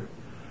murder,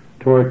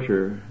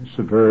 torture,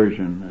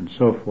 subversion, and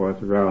so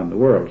forth around the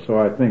world. So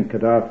I think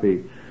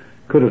Gaddafi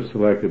could have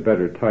selected a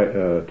better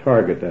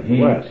target than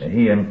the West.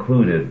 He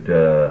included...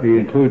 he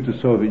includes the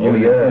Soviet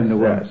Union in the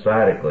West.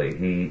 Emphatically.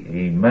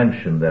 He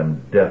mentioned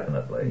them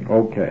definitely.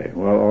 Okay,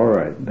 well, all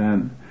right.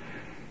 Then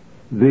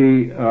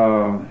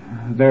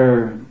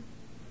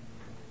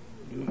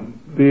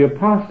the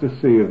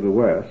apostasy of the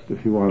West,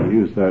 if you want to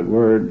use that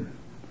word,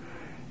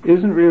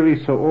 isn't really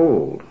so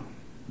old.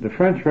 The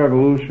French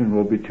Revolution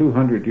will be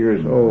 200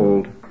 years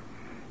old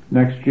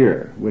next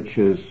year, which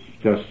is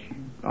just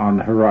on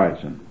the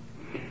horizon.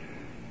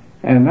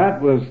 And that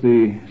was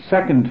the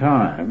second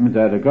time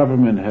that a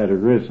government had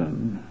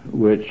arisen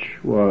which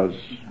was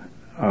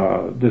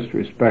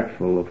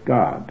disrespectful of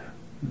God.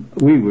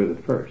 We were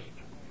the first.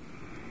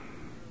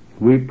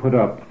 We put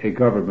up a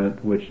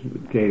government which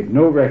gave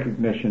no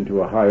recognition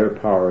to a higher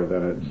power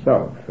than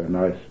itself, and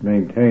I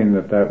maintain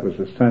that that was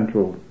a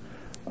central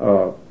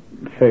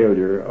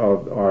failure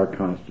of our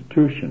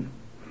Constitution.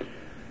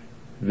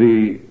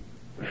 The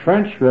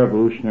French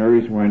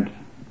revolutionaries went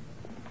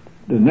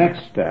the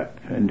next step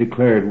and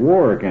declared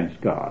war against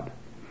God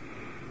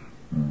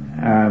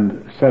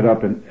and set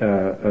up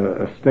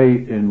a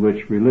state in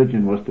which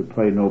religion was to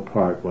play no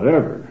part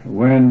whatever.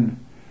 When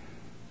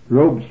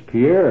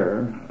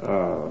Robespierre,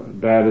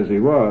 bad as he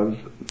was,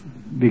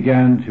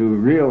 began to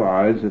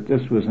realize that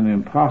this was an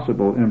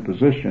impossible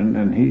imposition,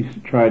 and he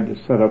tried to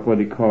set up what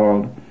he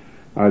called,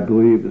 I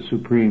believe, the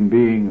Supreme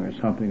Being or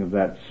something of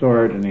that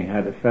sort, and he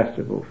had a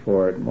festival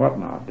for it and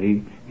whatnot.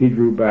 He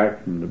drew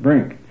back from the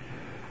brink.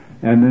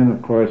 And then,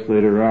 of course,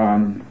 later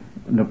on,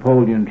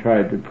 Napoleon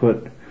tried to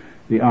put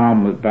the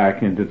omelet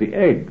back into the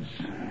eggs,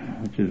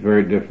 which is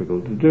very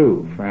difficult to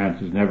do. France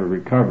has never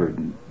recovered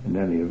in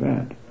any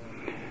event.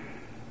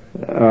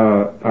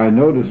 I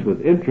noticed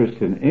with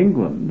interest in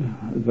England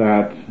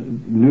that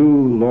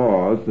new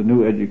laws, the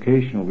new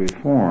educational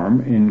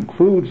reform,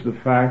 includes the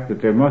fact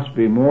that there must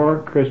be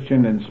more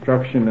Christian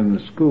instruction in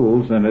the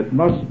schools and it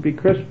must be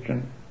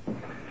Christian.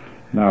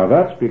 Now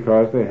that's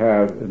because they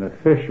have an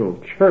official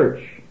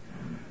church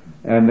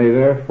and they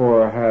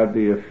therefore had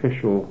the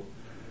official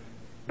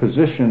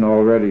position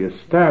already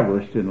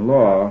established in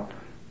law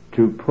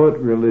to put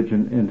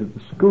religion into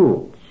the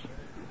schools.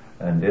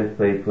 And if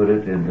they put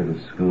it into the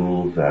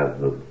schools as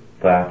the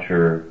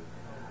Thatcher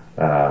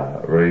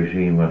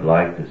regime would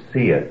like to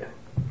see it,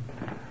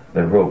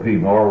 there will be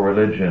more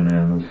religion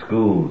in the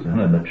schools and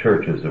in the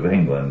churches of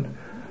England,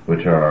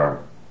 which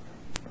are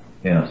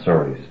in a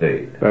sorry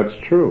state. That's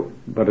true.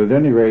 But at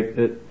any rate,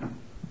 it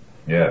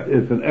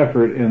is an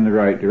effort in the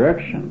right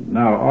direction.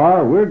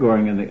 Now, we're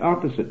going in the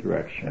opposite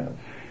direction. Yes.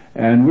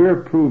 And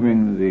we're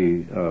proving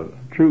the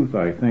truth,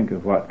 I think,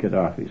 of what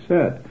Gaddafi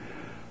said.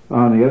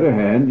 On the other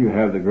hand, you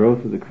have the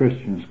growth of the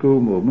Christian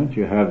school movement,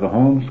 you have the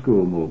home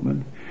school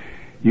movement,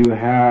 you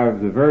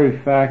have the very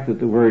fact that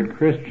the word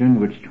Christian,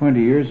 which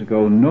 20 years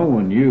ago no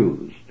one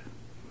used,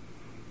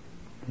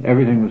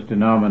 everything was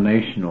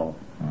denominational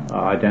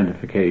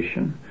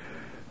identification.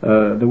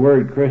 The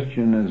word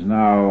Christian is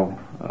now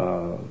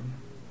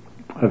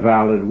a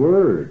valid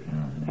word,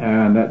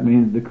 and that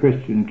means the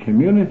Christian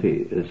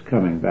community is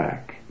coming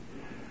back.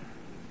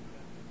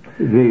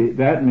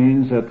 That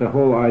means that the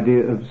whole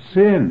idea of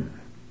sin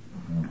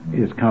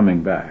is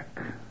coming back.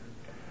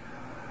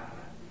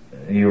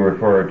 You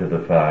refer to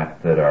the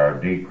fact that our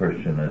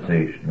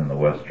de-Christianization in the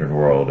Western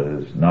world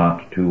is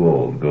not too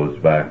old, goes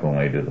back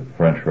only to the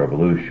French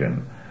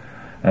Revolution.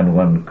 And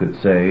one could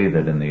say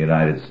that in the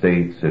United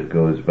States it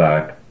goes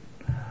back,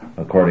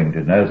 according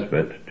to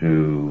Nesbitt,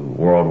 to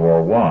World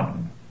War I.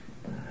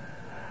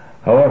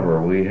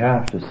 However, we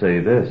have to say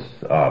this,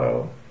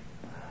 Otto.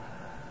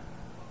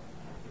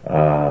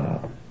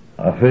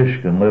 A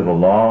fish can live a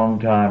long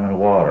time in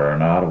water,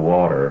 and out of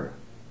water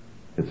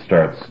it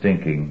starts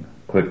stinking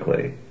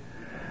quickly.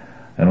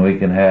 And we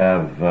can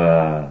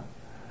have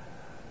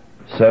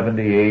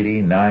 70,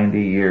 80,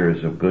 90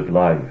 years of good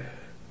life,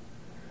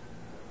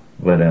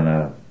 but in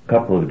a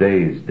couple of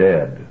days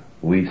dead,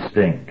 we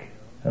stink.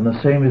 And the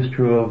same is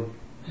true of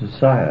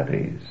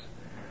societies.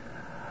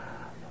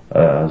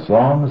 As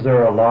long as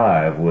they're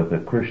alive with a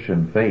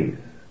Christian faith,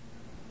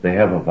 they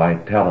have a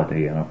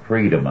vitality and a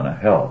freedom and a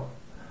health.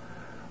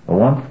 But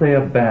once they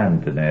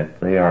abandon it,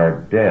 they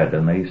are dead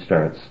and they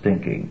start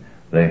stinking.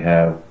 They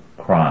have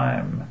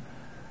crime.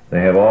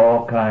 They have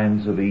all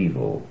kinds of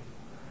evil.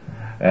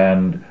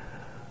 And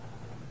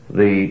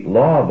the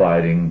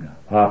law-abiding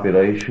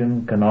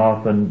population can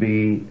often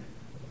be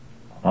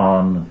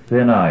on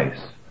thin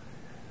ice,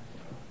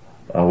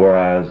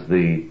 whereas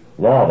the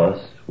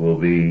lawless will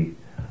be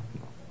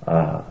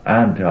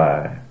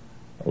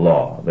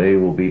anti-law. They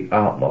will be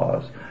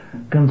outlaws.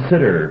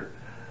 Consider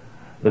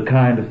the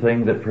kind of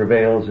thing that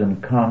prevails in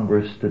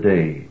Congress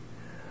today.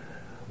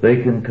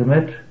 They can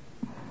commit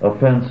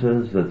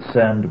offenses that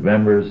send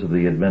members of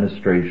the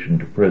administration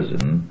to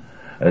prison,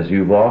 as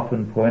you've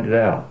often pointed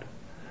out.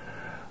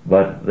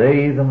 But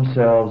they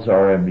themselves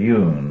are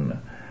immune,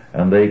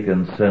 and they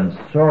can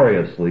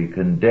censoriously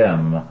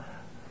condemn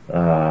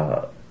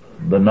the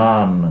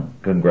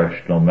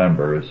non-congressional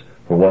members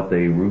for what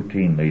they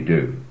routinely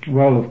do.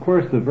 Well, of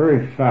course, the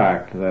very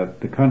fact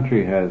that the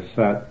country has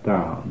sat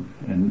down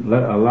and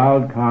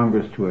allowed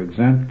Congress to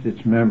exempt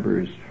its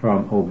members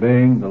from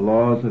obeying the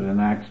laws it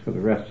enacts for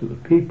the rest of the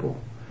people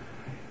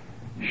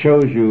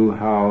shows you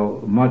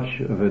how much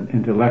of an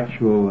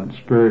intellectual and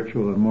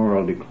spiritual and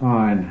moral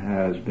decline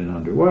has been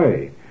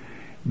underway,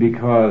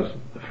 because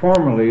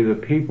formerly the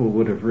people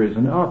would have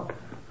risen up.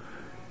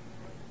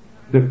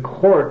 The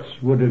courts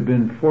would have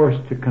been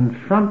forced to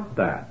confront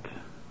that,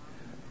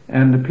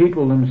 and the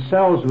people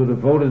themselves would have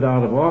voted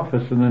out of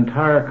office an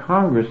entire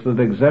Congress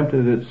that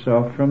exempted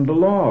itself from the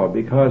law,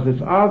 because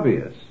it's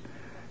obvious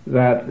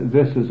that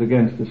this is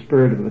against the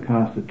spirit of the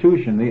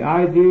Constitution. The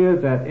idea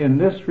that in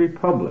this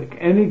republic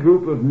any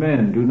group of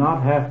men do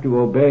not have to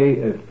obey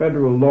a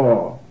federal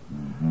law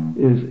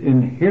is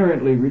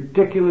inherently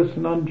ridiculous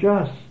and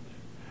unjust.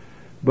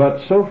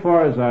 But so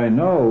far as I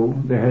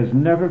know, there has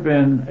never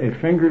been a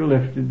finger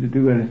lifted to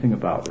do anything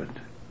about it.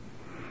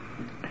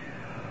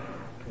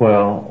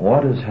 Well,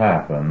 what has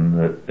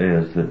happened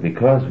is that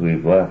because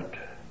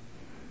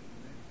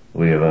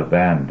we have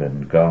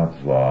abandoned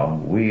God's law,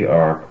 we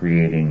are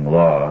creating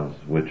laws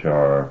which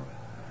are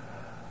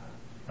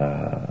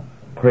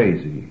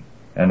crazy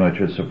and which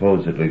are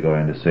supposedly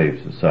going to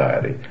save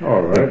society.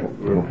 All right.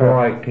 Before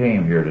I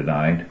came here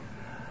tonight,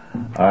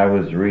 I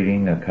was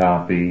reading a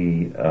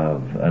copy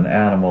of an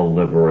animal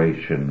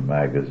liberation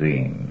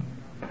magazine,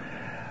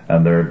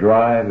 and their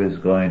drive is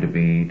going to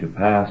be to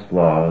pass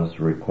laws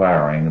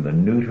requiring the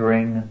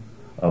neutering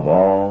of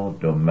all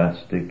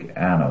domestic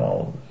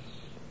animals.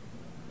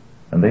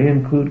 And they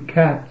include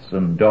cats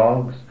and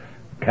dogs,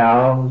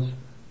 cows,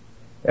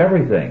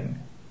 everything.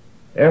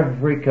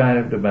 Every kind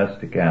of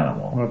domestic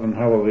animal. Well, then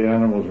how will the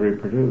animals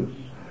reproduce?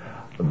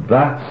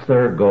 That's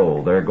their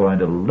goal. They're going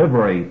to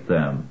liberate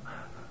them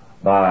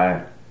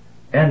by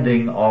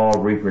ending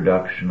all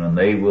reproduction, and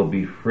they will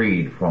be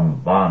freed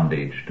from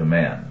bondage to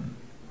men.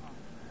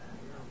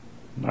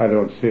 I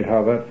don't see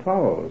how that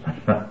follows.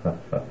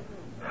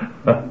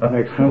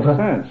 Makes no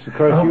sense. Of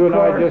course, you and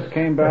I just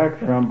came back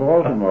from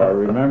Baltimore,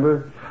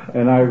 remember?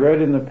 And I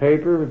read in the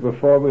paper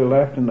before we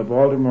left in the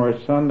Baltimore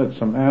Sun that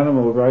some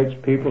animal rights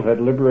people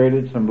had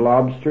liberated some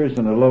lobsters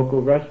in a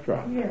local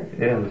restaurant.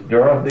 Yes,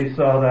 Dorothy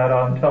saw that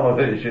on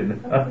television.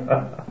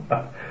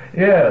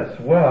 Yes,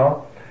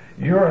 well,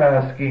 you're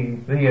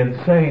asking the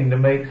insane to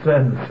make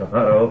sense,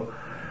 Otto.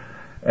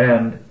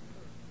 And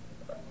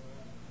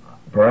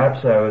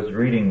perhaps I was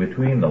reading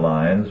between the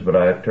lines, but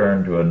I've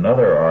turned to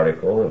another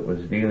article that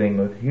was dealing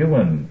with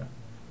human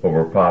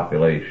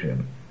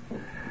overpopulation.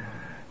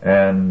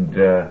 And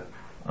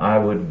I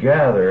would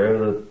gather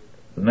that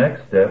the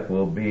next step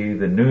will be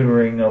the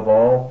neutering of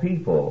all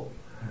people.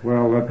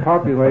 Well, the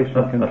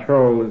population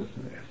control is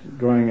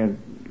going and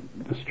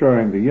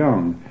destroying the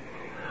young.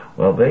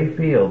 Well, they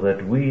feel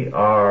that we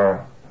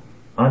are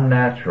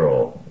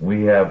unnatural.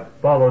 We have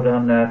followed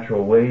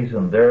unnatural ways,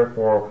 and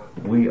therefore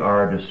we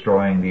are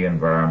destroying the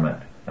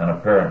environment. And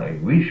apparently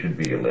we should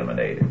be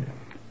eliminated.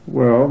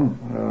 Well,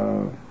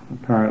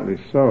 apparently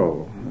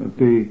so.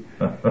 The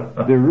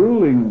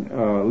ruling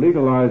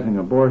legalizing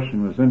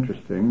abortion was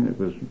interesting.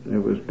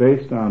 It was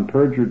based on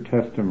perjured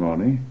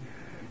testimony.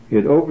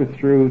 It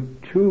overthrew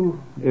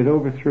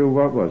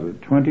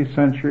 20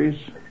 centuries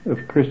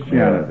of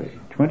Christianity.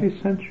 Yes.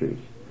 20 centuries.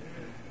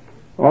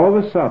 All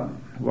of a sudden,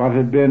 what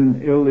had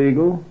been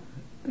illegal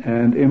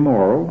and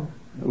immoral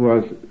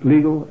was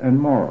legal and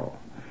moral.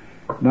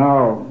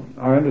 Now,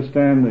 I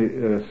understand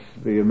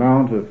the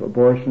amount of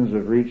abortions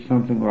have reached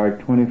something like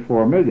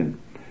 24 million.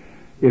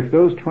 If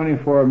those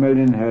 24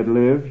 million had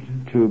lived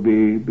to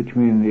be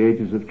between the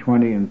ages of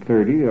 20 and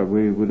 30,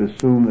 we would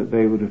assume that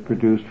they would have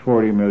produced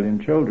 40 million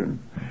children.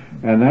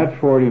 And that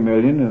 40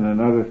 million in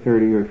another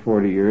 30 or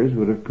 40 years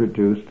would have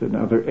produced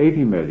another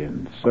 80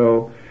 million.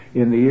 So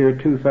in the year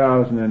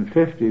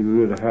 2050, we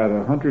would have had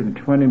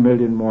 120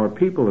 million more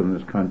people in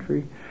this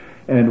country,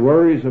 and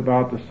worries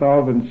about the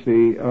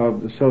solvency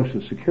of the Social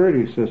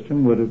Security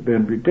system would have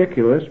been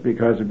ridiculous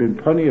because there have been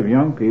plenty of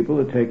young people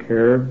to take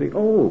care of the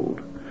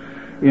old.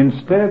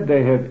 Instead,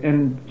 they have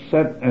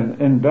set an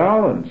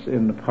imbalance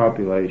in the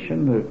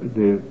population.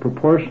 The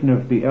proportion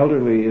of the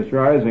elderly is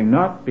rising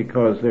not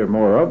because there are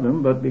more of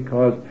them, but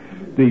because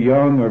the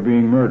young are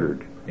being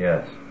murdered.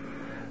 Yes.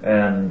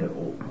 And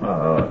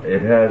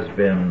it has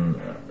been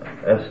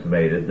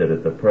estimated that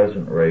at the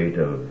present rate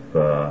of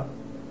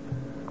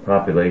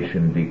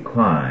population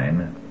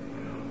decline,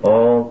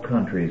 all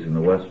countries in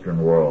the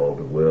Western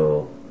world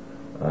will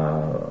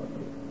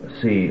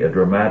see a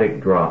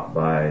dramatic drop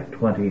by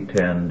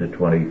 2010 to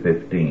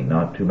 2015,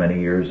 not too many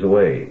years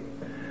away.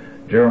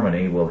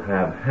 Germany will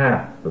have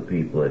half the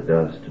people it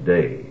does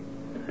today.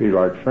 Be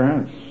like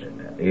France.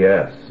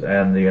 Yes,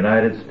 and the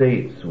United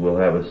States will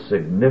have a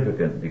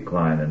significant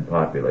decline in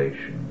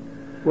population.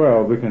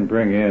 Well, we can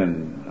bring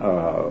in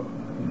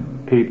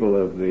people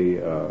of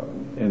the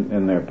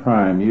in their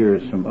prime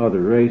years from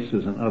other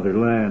races and other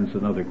lands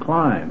and other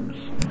climes.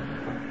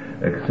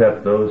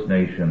 Except those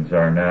nations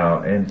are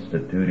now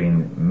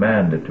instituting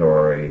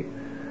mandatory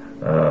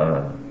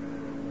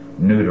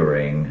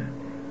neutering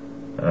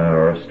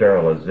or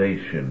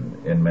sterilization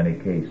in many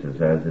cases,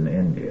 as in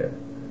India,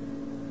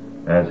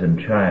 as in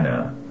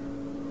China,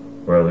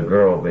 where the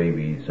girl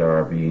babies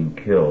are being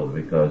killed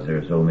because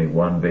there's only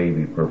one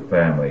baby per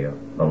family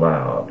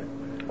allowed.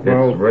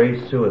 Well, it's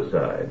race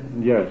suicide.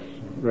 Yes,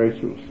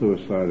 racial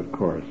suicide, of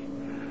course.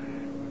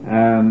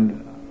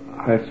 And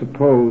I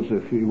suppose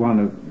if you want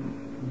to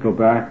go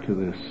back to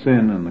the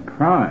sin and the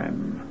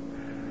crime,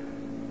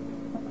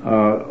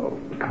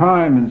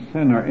 crime and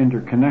sin are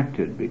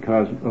interconnected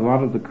because a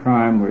lot of the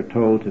crime we're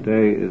told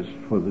today is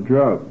for the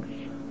drugs.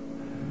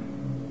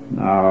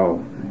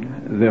 Now,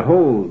 the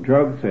whole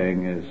drug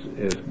thing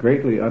is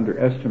greatly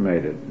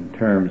underestimated in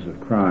terms of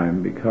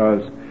crime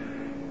because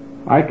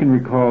I can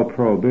recall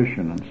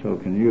Prohibition, and so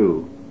can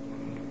you,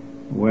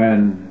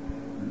 when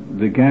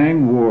the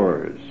gang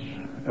wars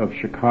of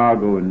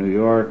Chicago and New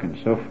York and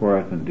so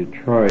forth and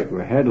Detroit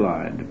were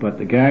headlined, but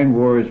the gang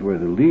wars were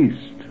the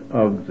least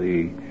of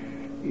the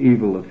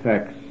evil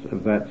effects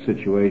of that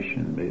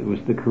situation. It was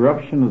the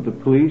corruption of the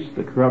police,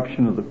 the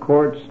corruption of the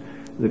courts,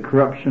 the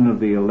corruption of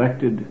the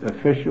elected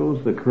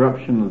officials, the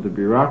corruption of the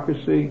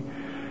bureaucracy,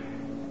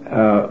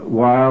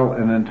 while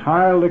an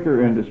entire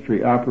liquor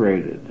industry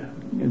operated.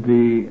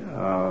 The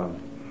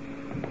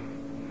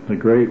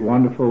great,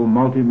 wonderful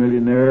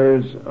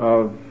multimillionaires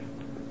of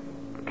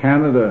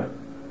Canada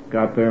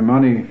got their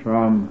money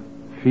from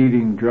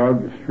feeding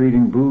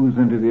booze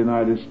into the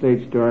United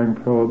States during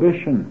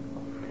Prohibition.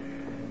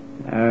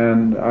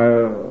 And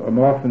I'm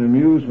often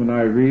amused when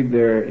I read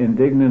their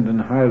indignant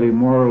and highly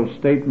moral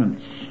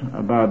statements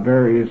about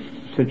various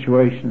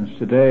situations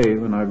today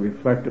when I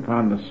reflect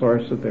upon the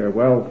source of their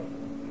wealth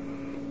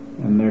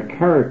and their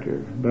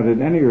character. But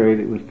at any rate,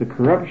 it was the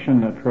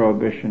corruption that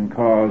Prohibition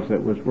caused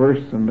that was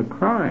worse than the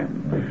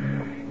crime.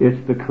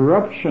 It's the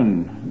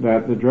corruption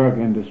that the drug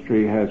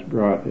industry has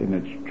brought in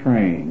its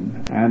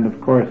train. And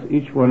of course,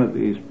 each one of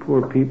these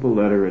poor people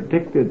that are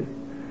addicted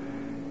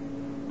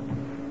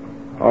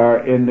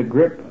are in the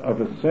grip of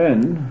a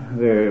sin.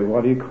 They're,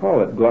 what do you call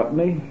it,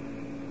 gluttony?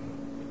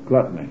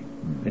 Gluttony.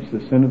 It's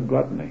the sin of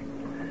gluttony.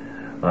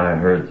 I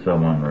heard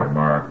someone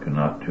remark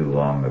not too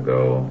long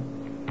ago,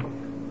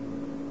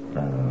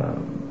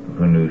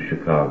 who knew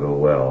Chicago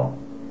well,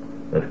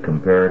 that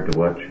compared to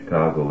what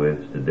Chicago is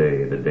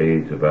today, the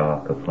days of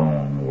Al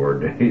Capone were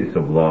days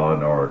of law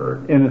and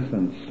order.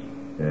 Innocence.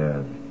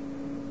 Yes.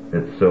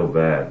 It's so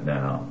bad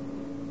now.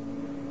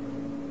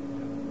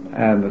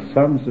 And the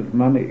sums of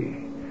money.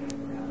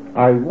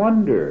 I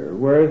wonder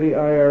where the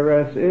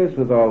IRS is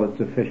with all its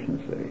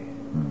efficiency.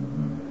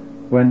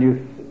 Mm-hmm. When you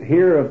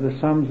hear of the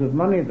sums of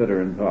money that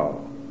are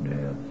involved.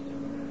 Yes.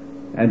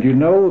 And you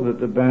know that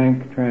the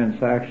bank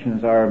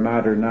transactions are a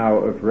matter now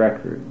of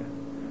record.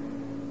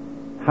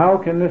 How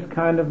can this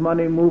kind of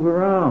money move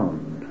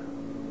around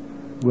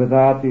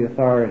without the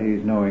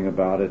authorities knowing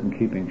about it and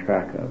keeping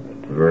track of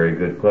it? A very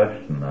good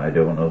question. I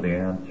don't know the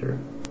answer.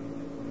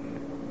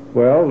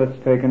 Well, let's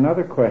take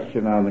another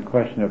question on the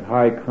question of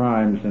high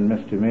crimes and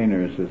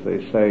misdemeanors, as they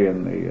say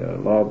in the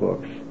law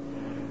books.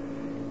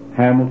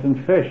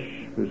 Hamilton Fish,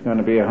 who's going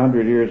to be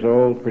 100 years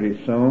old pretty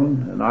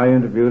soon, and I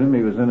interviewed him.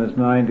 He was in his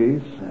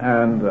 90s,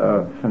 and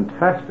a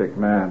fantastic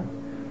man,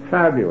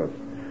 fabulous.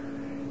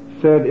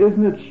 Said,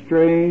 isn't it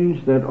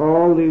strange that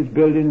all these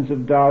billions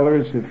of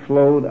dollars have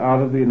flowed out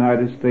of the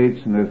United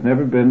States and there's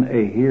never been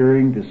a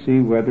hearing to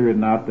see whether or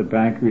not the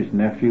banker's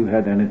nephew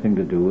had anything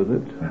to do with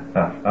it?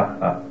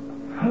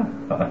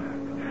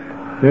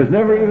 There's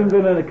never even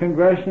been a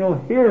congressional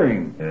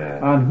hearing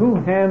on who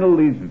handled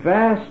these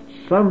vast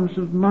sums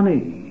of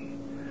money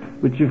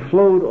which have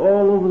flowed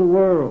all over the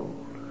world.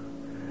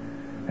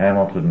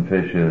 Hamilton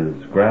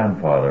Fish's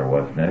grandfather,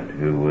 wasn't it,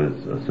 who was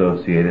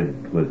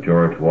associated with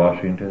George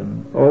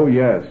Washington? Oh,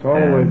 yes, all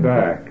the way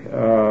back.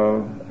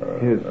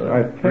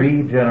 I think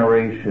 3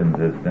 generations,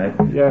 isn't it?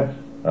 Yes.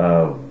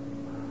 Of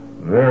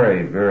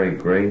very, very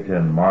great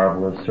and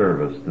marvelous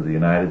service to the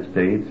United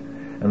States.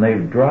 And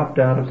they've dropped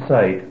out of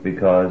sight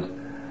because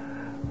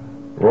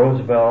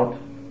Roosevelt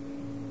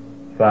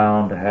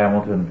found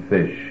Hamilton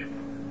Fish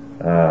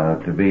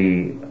to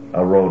be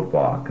a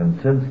roadblock. And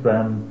since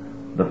then,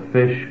 the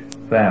Fish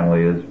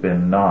family has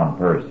been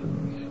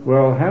non-persons.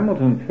 Well,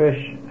 Hamilton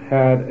Fish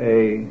had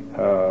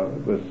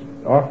was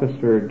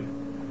officered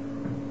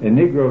a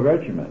Negro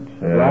regiment,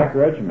 a black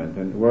regiment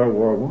in World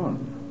War I,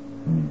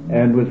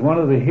 and was one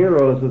of the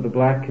heroes of the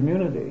black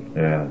community.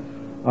 Yes.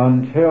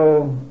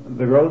 Until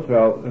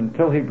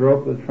he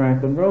broke with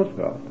Franklin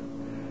Roosevelt.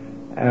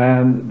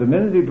 And the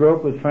minute he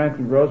broke with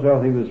Franklin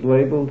Roosevelt, he was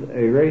labeled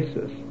a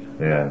racist.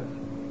 Yes.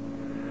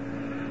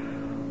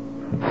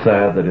 It's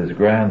sad that his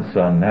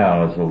grandson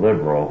now is a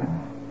liberal.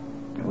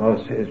 Well,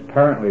 is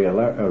apparently a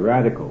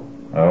radical.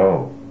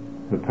 Oh.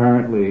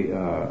 Apparently,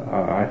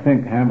 I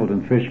think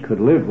Hamilton Fish could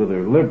live with a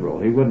liberal.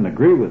 He wouldn't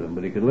agree with him,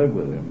 but he could live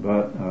with him.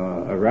 But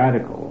a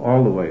radical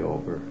all the way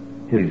over.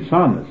 His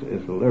son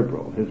is a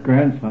liberal. His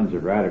grandson's a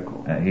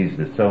radical. And he's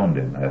disowned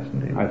him,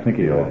 hasn't he? I think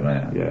he the has, old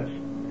man. yes.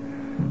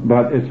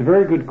 But it's a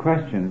very good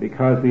question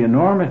because the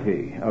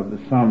enormity of the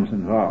sums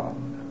involved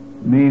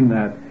mean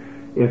that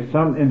if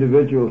some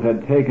individual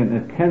had taken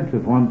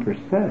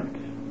 1/10%,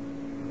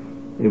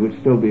 it would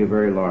still be a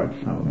very large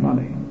sum of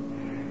money.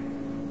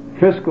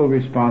 Fiscal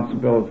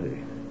responsibility.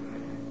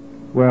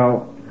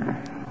 Well,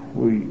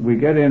 we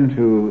get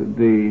into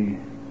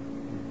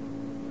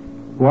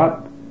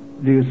what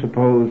do you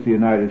suppose the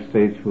United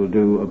States will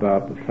do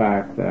about the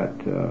fact that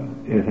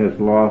it has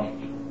lost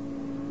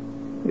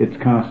its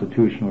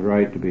constitutional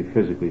right to be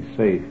physically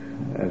safe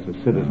as a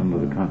citizen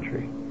of the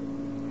country?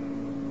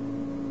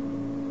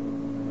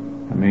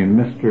 I mean,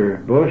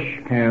 Mr. Bush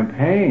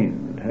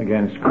campaigned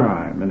against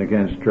crime and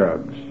against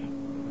drugs.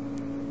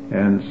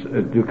 And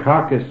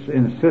Dukakis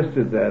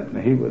insisted that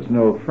he was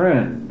no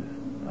friend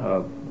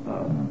of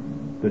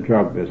the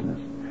drug business.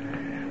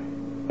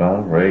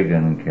 Well,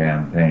 Reagan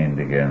campaigned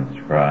against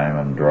crime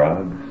and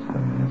drugs,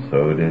 and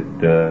so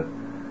did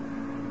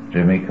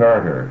Jimmy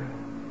Carter.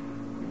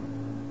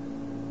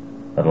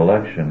 At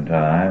election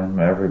time,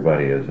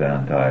 everybody is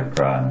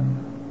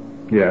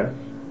anti-crime. Yes.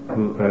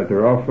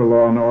 They're all for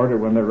law and order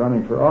when they're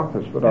running for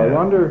office, but I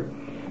wonder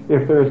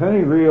if there's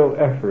any real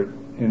effort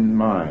in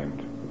mind.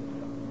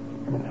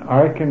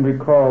 I can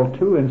recall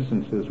 2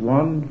 instances,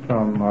 one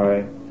from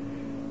my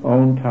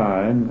own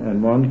time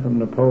and one from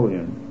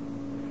Napoleon.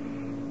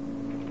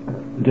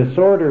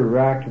 Disorder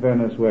racked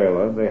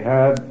Venezuela. They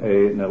had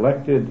they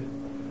elected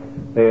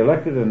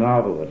a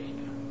novelist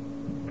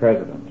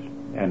president,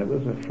 and it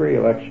was a free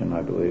election,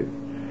 I believe.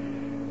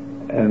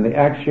 And the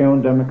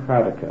Acción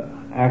Democrática,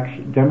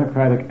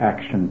 Democratic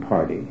Action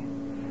Party.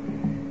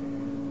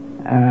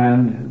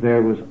 And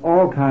there was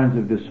all kinds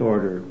of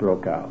disorder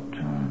broke out.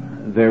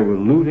 There were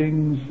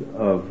lootings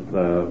of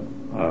the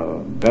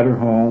better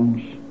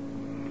homes.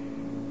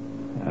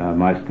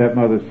 My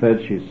stepmother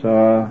said she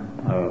saw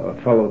a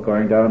fellow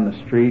going down the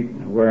street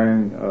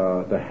wearing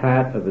the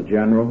hat of the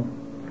general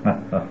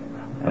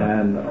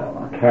and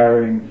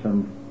carrying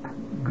some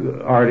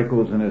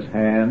articles in his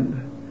hand.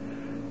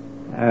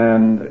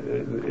 And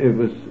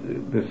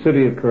the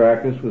city of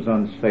Caracas was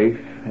unsafe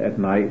at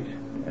night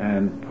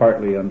and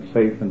partly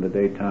unsafe in the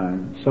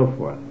daytime and so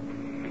forth.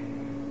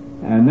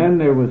 And then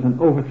there was an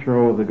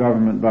overthrow of the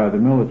government by the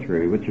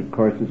military, which of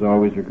course is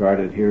always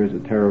regarded here as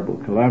a terrible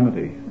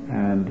calamity.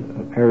 And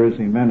Pérez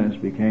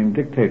Jiménez became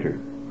dictator.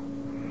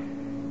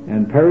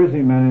 And Pérez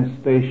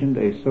Jiménez stationed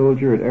a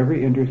soldier at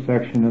every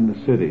intersection in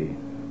the city,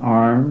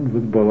 armed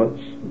with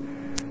bullets,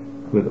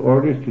 with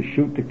orders to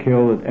shoot to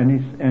kill at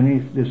any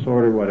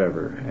disorder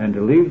whatever, and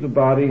to leave the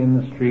body in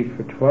the street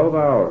for 12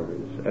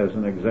 hours as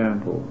an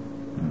example.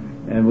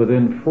 And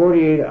within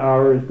 48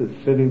 hours the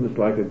city was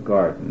like a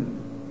garden.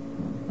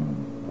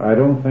 I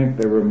don't think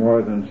there were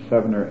more than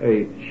 7 or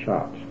 8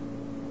 shot.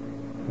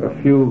 A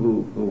few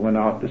who went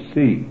out to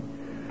sea.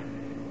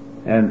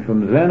 And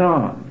from then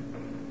on,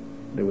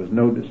 there was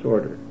no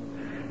disorder.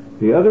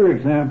 The other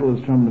example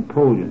is from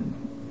Napoleon.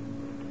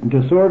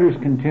 Disorders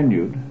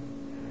continued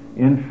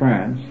in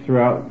France,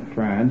 throughout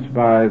France,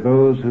 by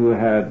those who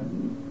had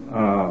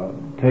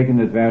taken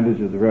advantage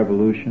of the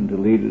revolution to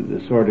lead a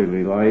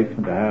disorderly life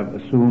and to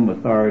assume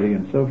authority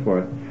and so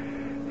forth.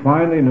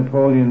 Finally,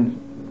 Napoleon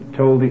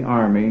told the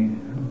army,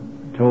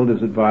 told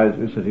his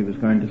advisors that he was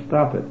going to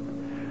stop it.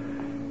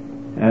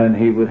 And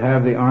he would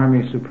have the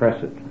army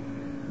suppress it.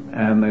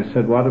 And they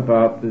said, what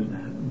about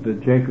the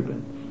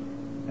Jacobins?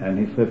 And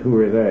he said, who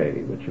are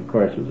they? Which of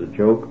course was a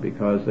joke,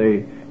 because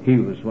he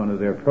was one of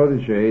their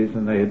protégés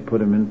and they had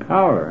put him in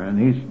power. And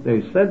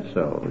they said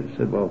so. He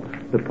said, well,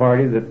 the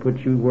party that put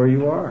you where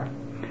you are.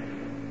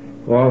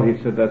 Well, he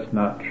said, that's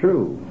not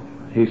true.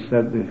 He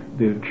said,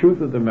 the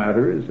truth of the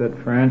matter is that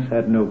France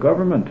had no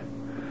government.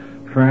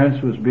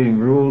 France was being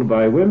ruled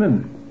by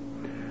women.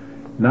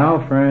 Now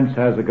France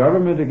has a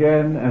government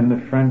again, and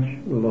the French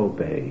will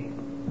obey.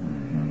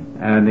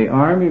 And the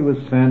army was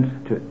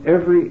sent to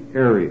every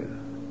area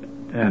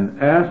and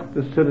asked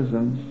the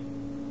citizens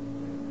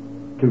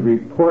to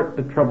report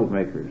the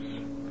troublemakers.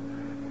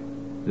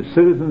 The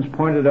citizens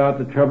pointed out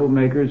the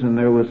troublemakers, and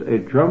there was a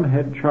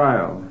drumhead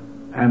trial,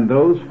 and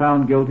those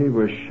found guilty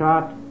were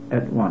shot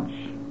at once.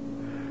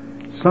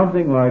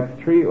 Something like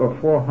 300 or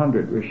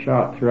 400 were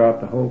shot throughout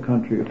the whole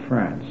country of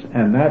France,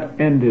 and that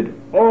ended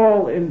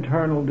all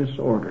internal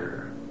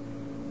disorder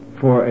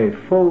for a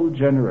full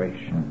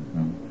generation.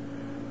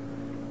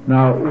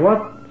 Now,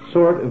 what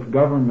sort of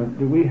government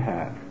do we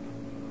have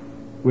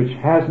which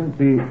hasn't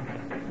the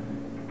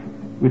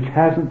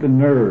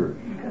nerve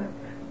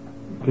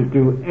to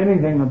do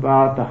anything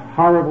about the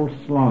horrible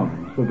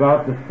slums,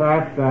 about the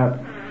fact that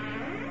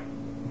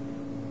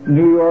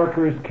New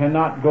Yorkers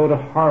cannot go to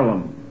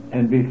Harlem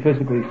and be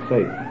physically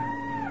safe?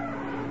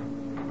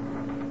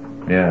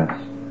 Yes.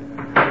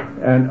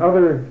 And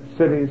other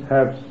cities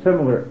have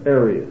similar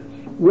areas,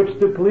 which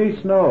the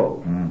police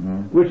know,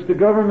 which the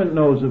government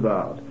knows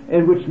about,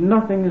 and which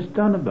nothing is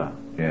done about.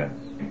 Yes.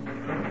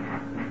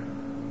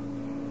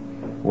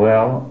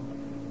 Well,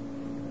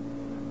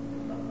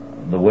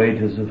 the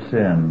wages of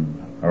sin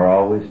are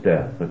always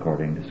death,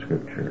 according to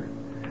Scripture.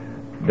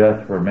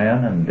 Death for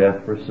men and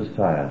death for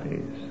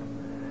societies.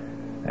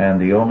 And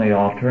the only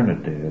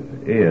alternative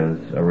is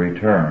a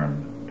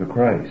return to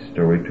Christ,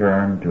 a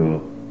return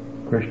to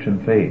Christian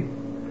faith.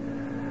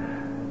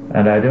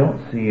 And I don't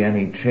see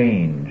any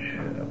change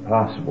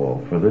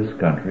possible for this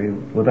country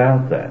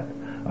without that.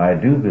 I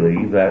do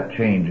believe that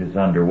change is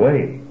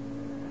underway.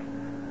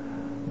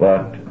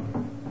 But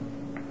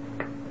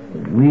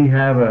we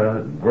have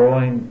a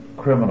growing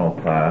criminal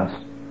class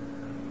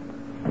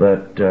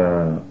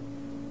that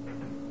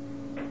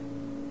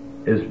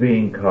is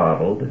being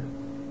coddled.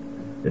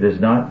 It is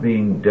not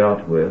being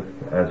dealt with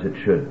as it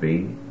should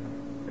be.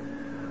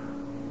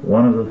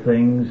 One of the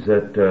things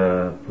that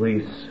a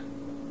police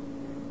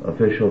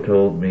official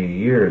told me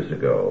years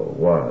ago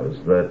was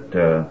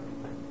that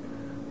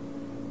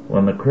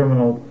when the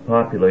criminal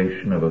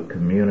population of a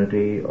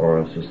community or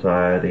a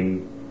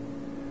society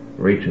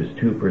reaches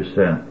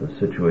 2%, the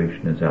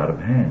situation is out of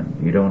hand.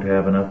 You don't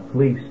have enough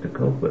police to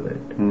cope with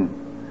it. And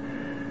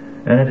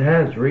it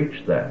has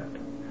reached that.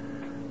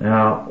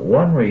 Now,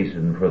 one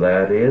reason for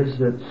that is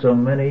that so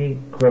many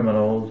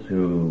criminals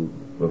who,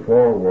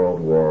 before World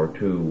War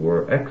II,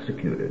 were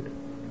executed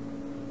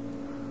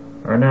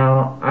are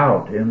now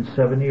out in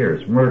 7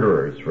 years.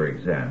 Murderers, for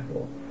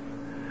example.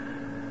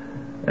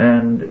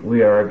 And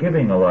we are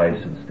giving a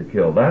license to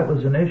kill. That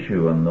was an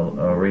issue in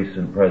the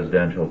recent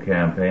presidential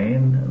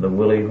campaign, the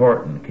Willie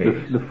Horton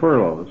case. The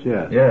furloughs,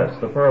 yes. Yes,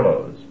 the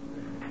furloughs.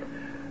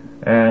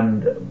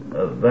 And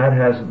that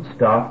hasn't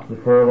stopped the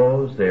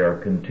furloughs. They are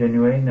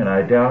continuing, and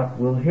I doubt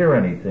we'll hear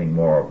anything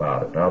more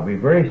about it. I'll be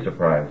very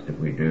surprised if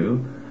we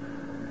do.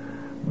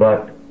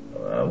 But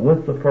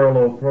with the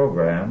furlough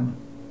program,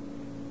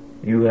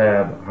 you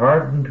have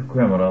hardened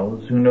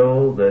criminals who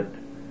know that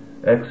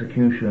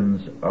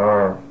executions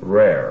are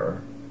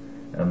rare,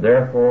 and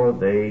therefore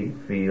they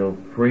feel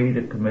free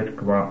to commit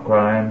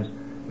crimes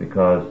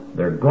because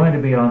they're going to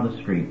be on the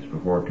streets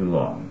before too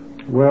long.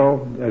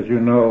 Well, as you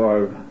know,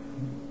 I've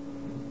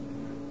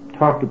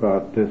talked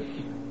about this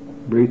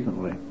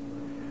recently,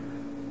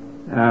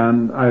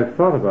 and I've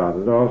thought about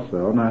it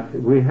also, and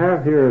we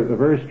have here a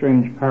very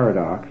strange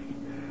paradox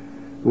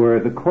where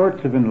the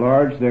courts have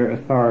enlarged their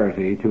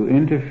authority to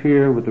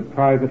interfere with the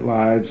private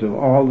lives of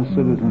all the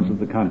citizens of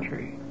the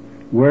country,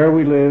 where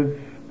we live,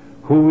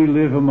 who we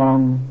live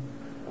among,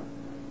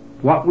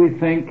 what we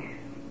think,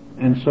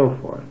 and so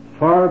forth,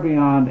 far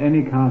beyond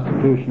any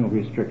constitutional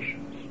restrictions.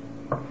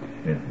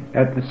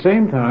 At the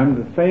same time,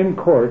 the same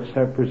courts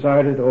have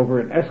presided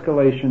over an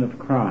escalation of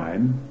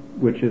crime,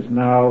 which has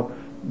now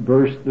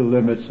burst the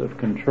limits of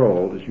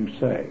control, as you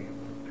say.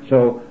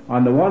 So,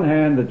 on the one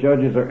hand, the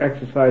judges are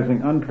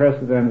exercising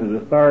unprecedented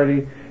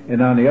authority,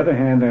 and on the other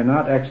hand, they're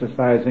not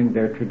exercising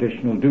their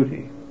traditional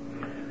duty.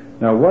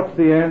 Now, what's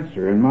the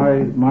answer? And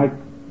my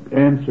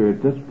answer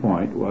at this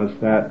point was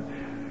that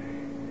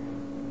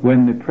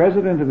when the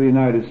President of the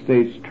United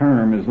States'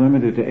 term is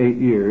limited to 8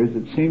 years,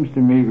 it seems to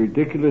me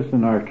ridiculous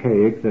and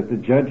archaic that the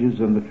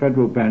judges on the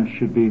federal bench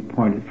should be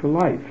appointed for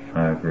life.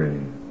 I agree.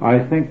 I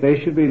think they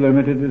should be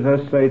limited to,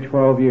 let's say,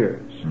 12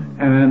 years.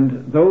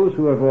 And those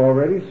who have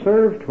already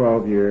served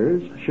 12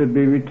 years should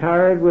be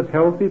retired with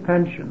healthy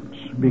pensions,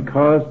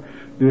 because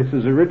this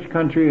is a rich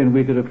country and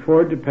we could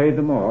afford to pay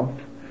them off.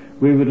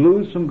 We would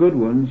lose some good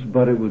ones,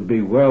 but it would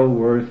be well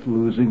worth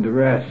losing the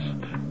rest.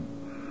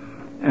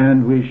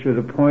 And we should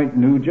appoint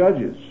new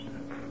judges.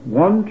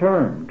 One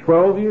term,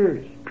 12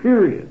 years,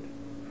 period.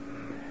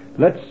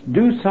 Let's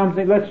do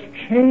something. Let's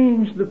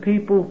change the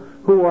people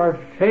who are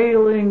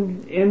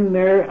failing in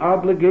their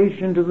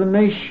obligation to the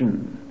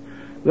nation.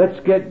 Let's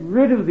get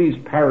rid of these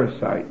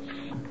parasites,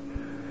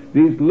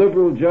 these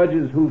liberal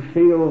judges who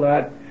feel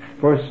that,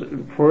 for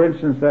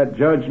instance, that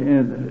judge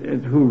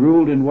who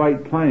ruled in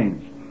White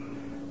Plains.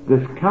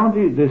 This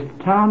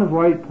town of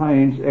White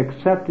Plains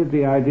accepted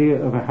the idea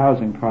of a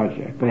housing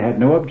project. They had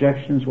no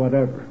objections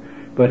whatever.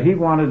 But he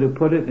wanted to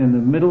put it in the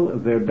middle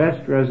of their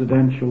best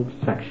residential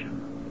section.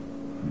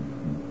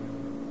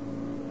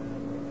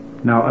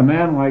 Now, a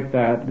man like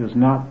that does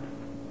not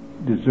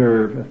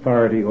deserve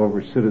authority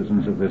over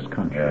citizens of this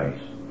country. Yes.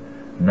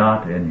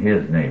 Not in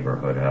his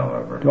neighborhood,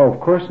 however. Oh, of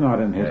course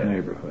not in his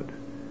neighborhood.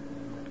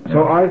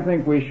 So I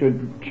think we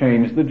should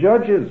change the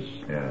judges.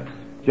 Yes.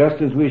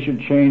 Just as we should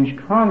change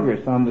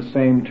Congress on the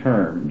same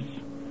terms.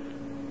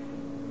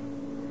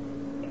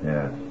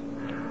 Yes.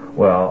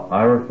 Well,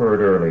 I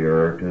referred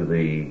earlier to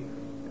the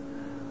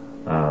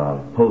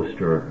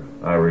poster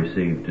I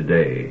received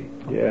today.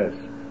 Yes.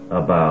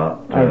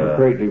 About... I'm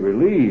greatly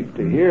relieved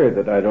to hear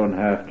that I don't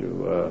have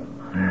to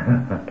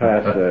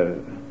pass a...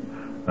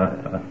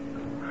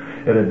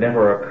 It had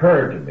never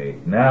occurred to me.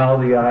 Now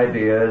the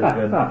idea has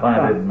been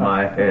planted in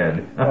my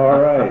head. All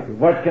right.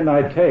 What can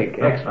I take?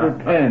 Extra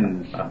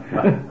pens.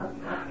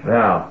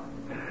 Now,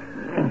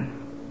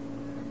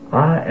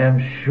 I am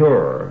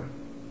sure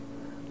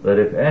that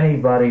if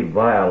anybody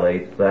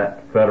violates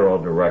that federal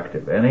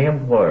directive, any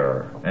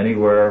employer,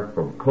 anywhere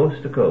from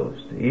coast to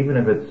coast, even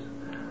if it's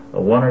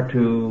a 1 or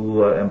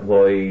 2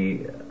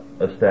 employee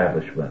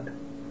establishment,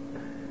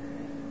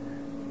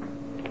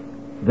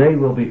 they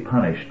will be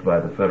punished by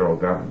the federal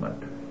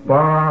government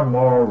far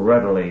more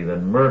readily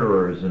than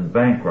murderers and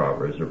bank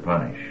robbers are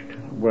punished.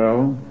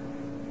 Well,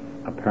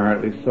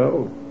 apparently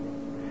so.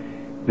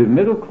 The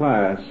middle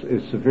class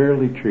is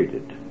severely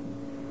treated.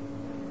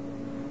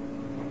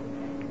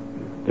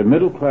 The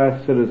middle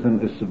class citizen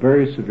is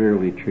very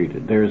severely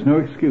treated. There is no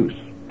excuse.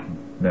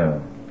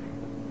 No.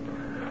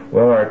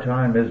 Well, our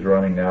time is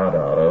running out,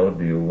 Otto.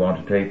 Do you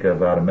want to take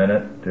about a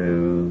minute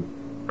to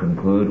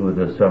conclude with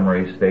a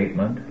summary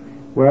statement?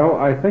 Well,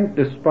 I think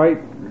despite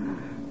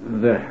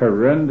the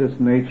horrendous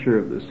nature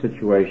of the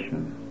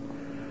situation,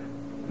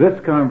 this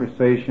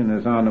conversation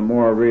is on a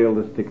more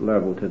realistic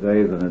level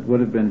today than it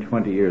would have been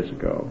 20 years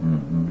ago.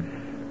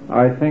 Mm-hmm.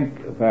 I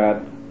think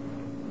that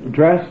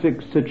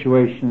drastic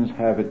situations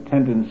have a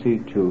tendency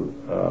to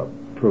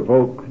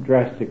provoke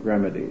drastic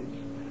remedies.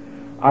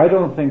 I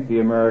don't think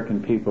the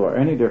American people are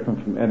any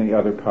different from any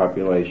other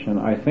population.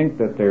 I think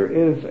that there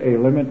is a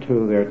limit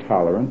to their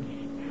tolerance.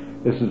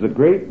 This is a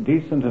great,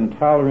 decent, and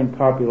tolerant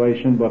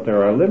population, but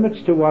there are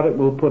limits to what it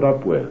will put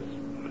up with.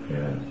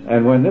 Yes.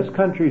 And when this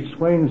country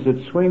swings,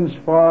 it swings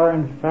far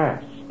and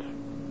fast.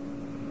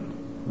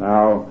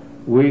 Now,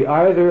 we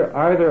either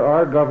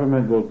our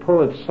government will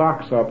pull its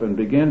socks up and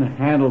begin to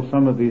handle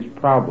some of these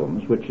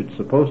problems, which it's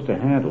supposed to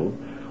handle,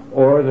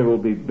 or there will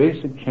be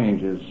basic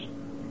changes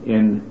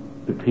in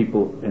the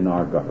people in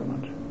our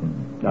government.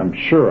 Mm-hmm. I'm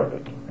sure of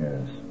it.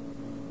 Yes.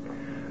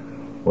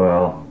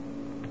 Well,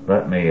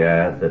 let me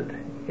add that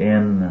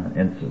in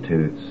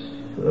Institutes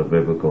of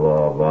Biblical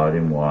Law,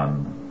 Volume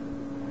 1,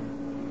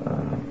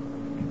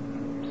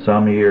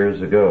 some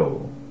years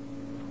ago,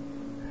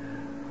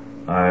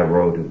 I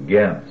wrote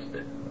against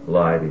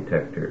lie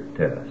detector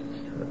tests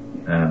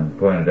and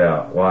pointed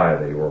out why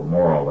they were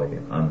morally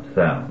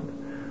unsound.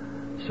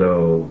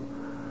 So,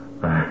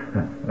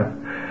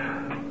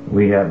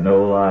 we have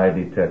no lie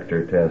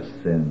detector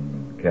tests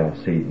in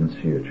Chalcedon's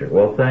future.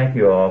 Well, thank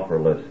you all for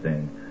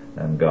listening,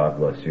 and God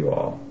bless you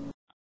all.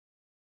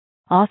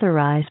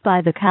 Authorized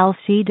by the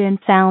Chalcedon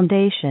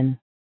Foundation.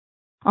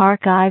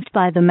 Archived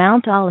by the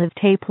Mount Olive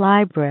Tape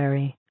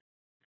Library.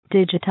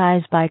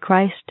 Digitized by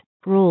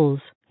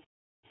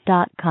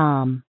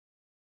ChristRules.com.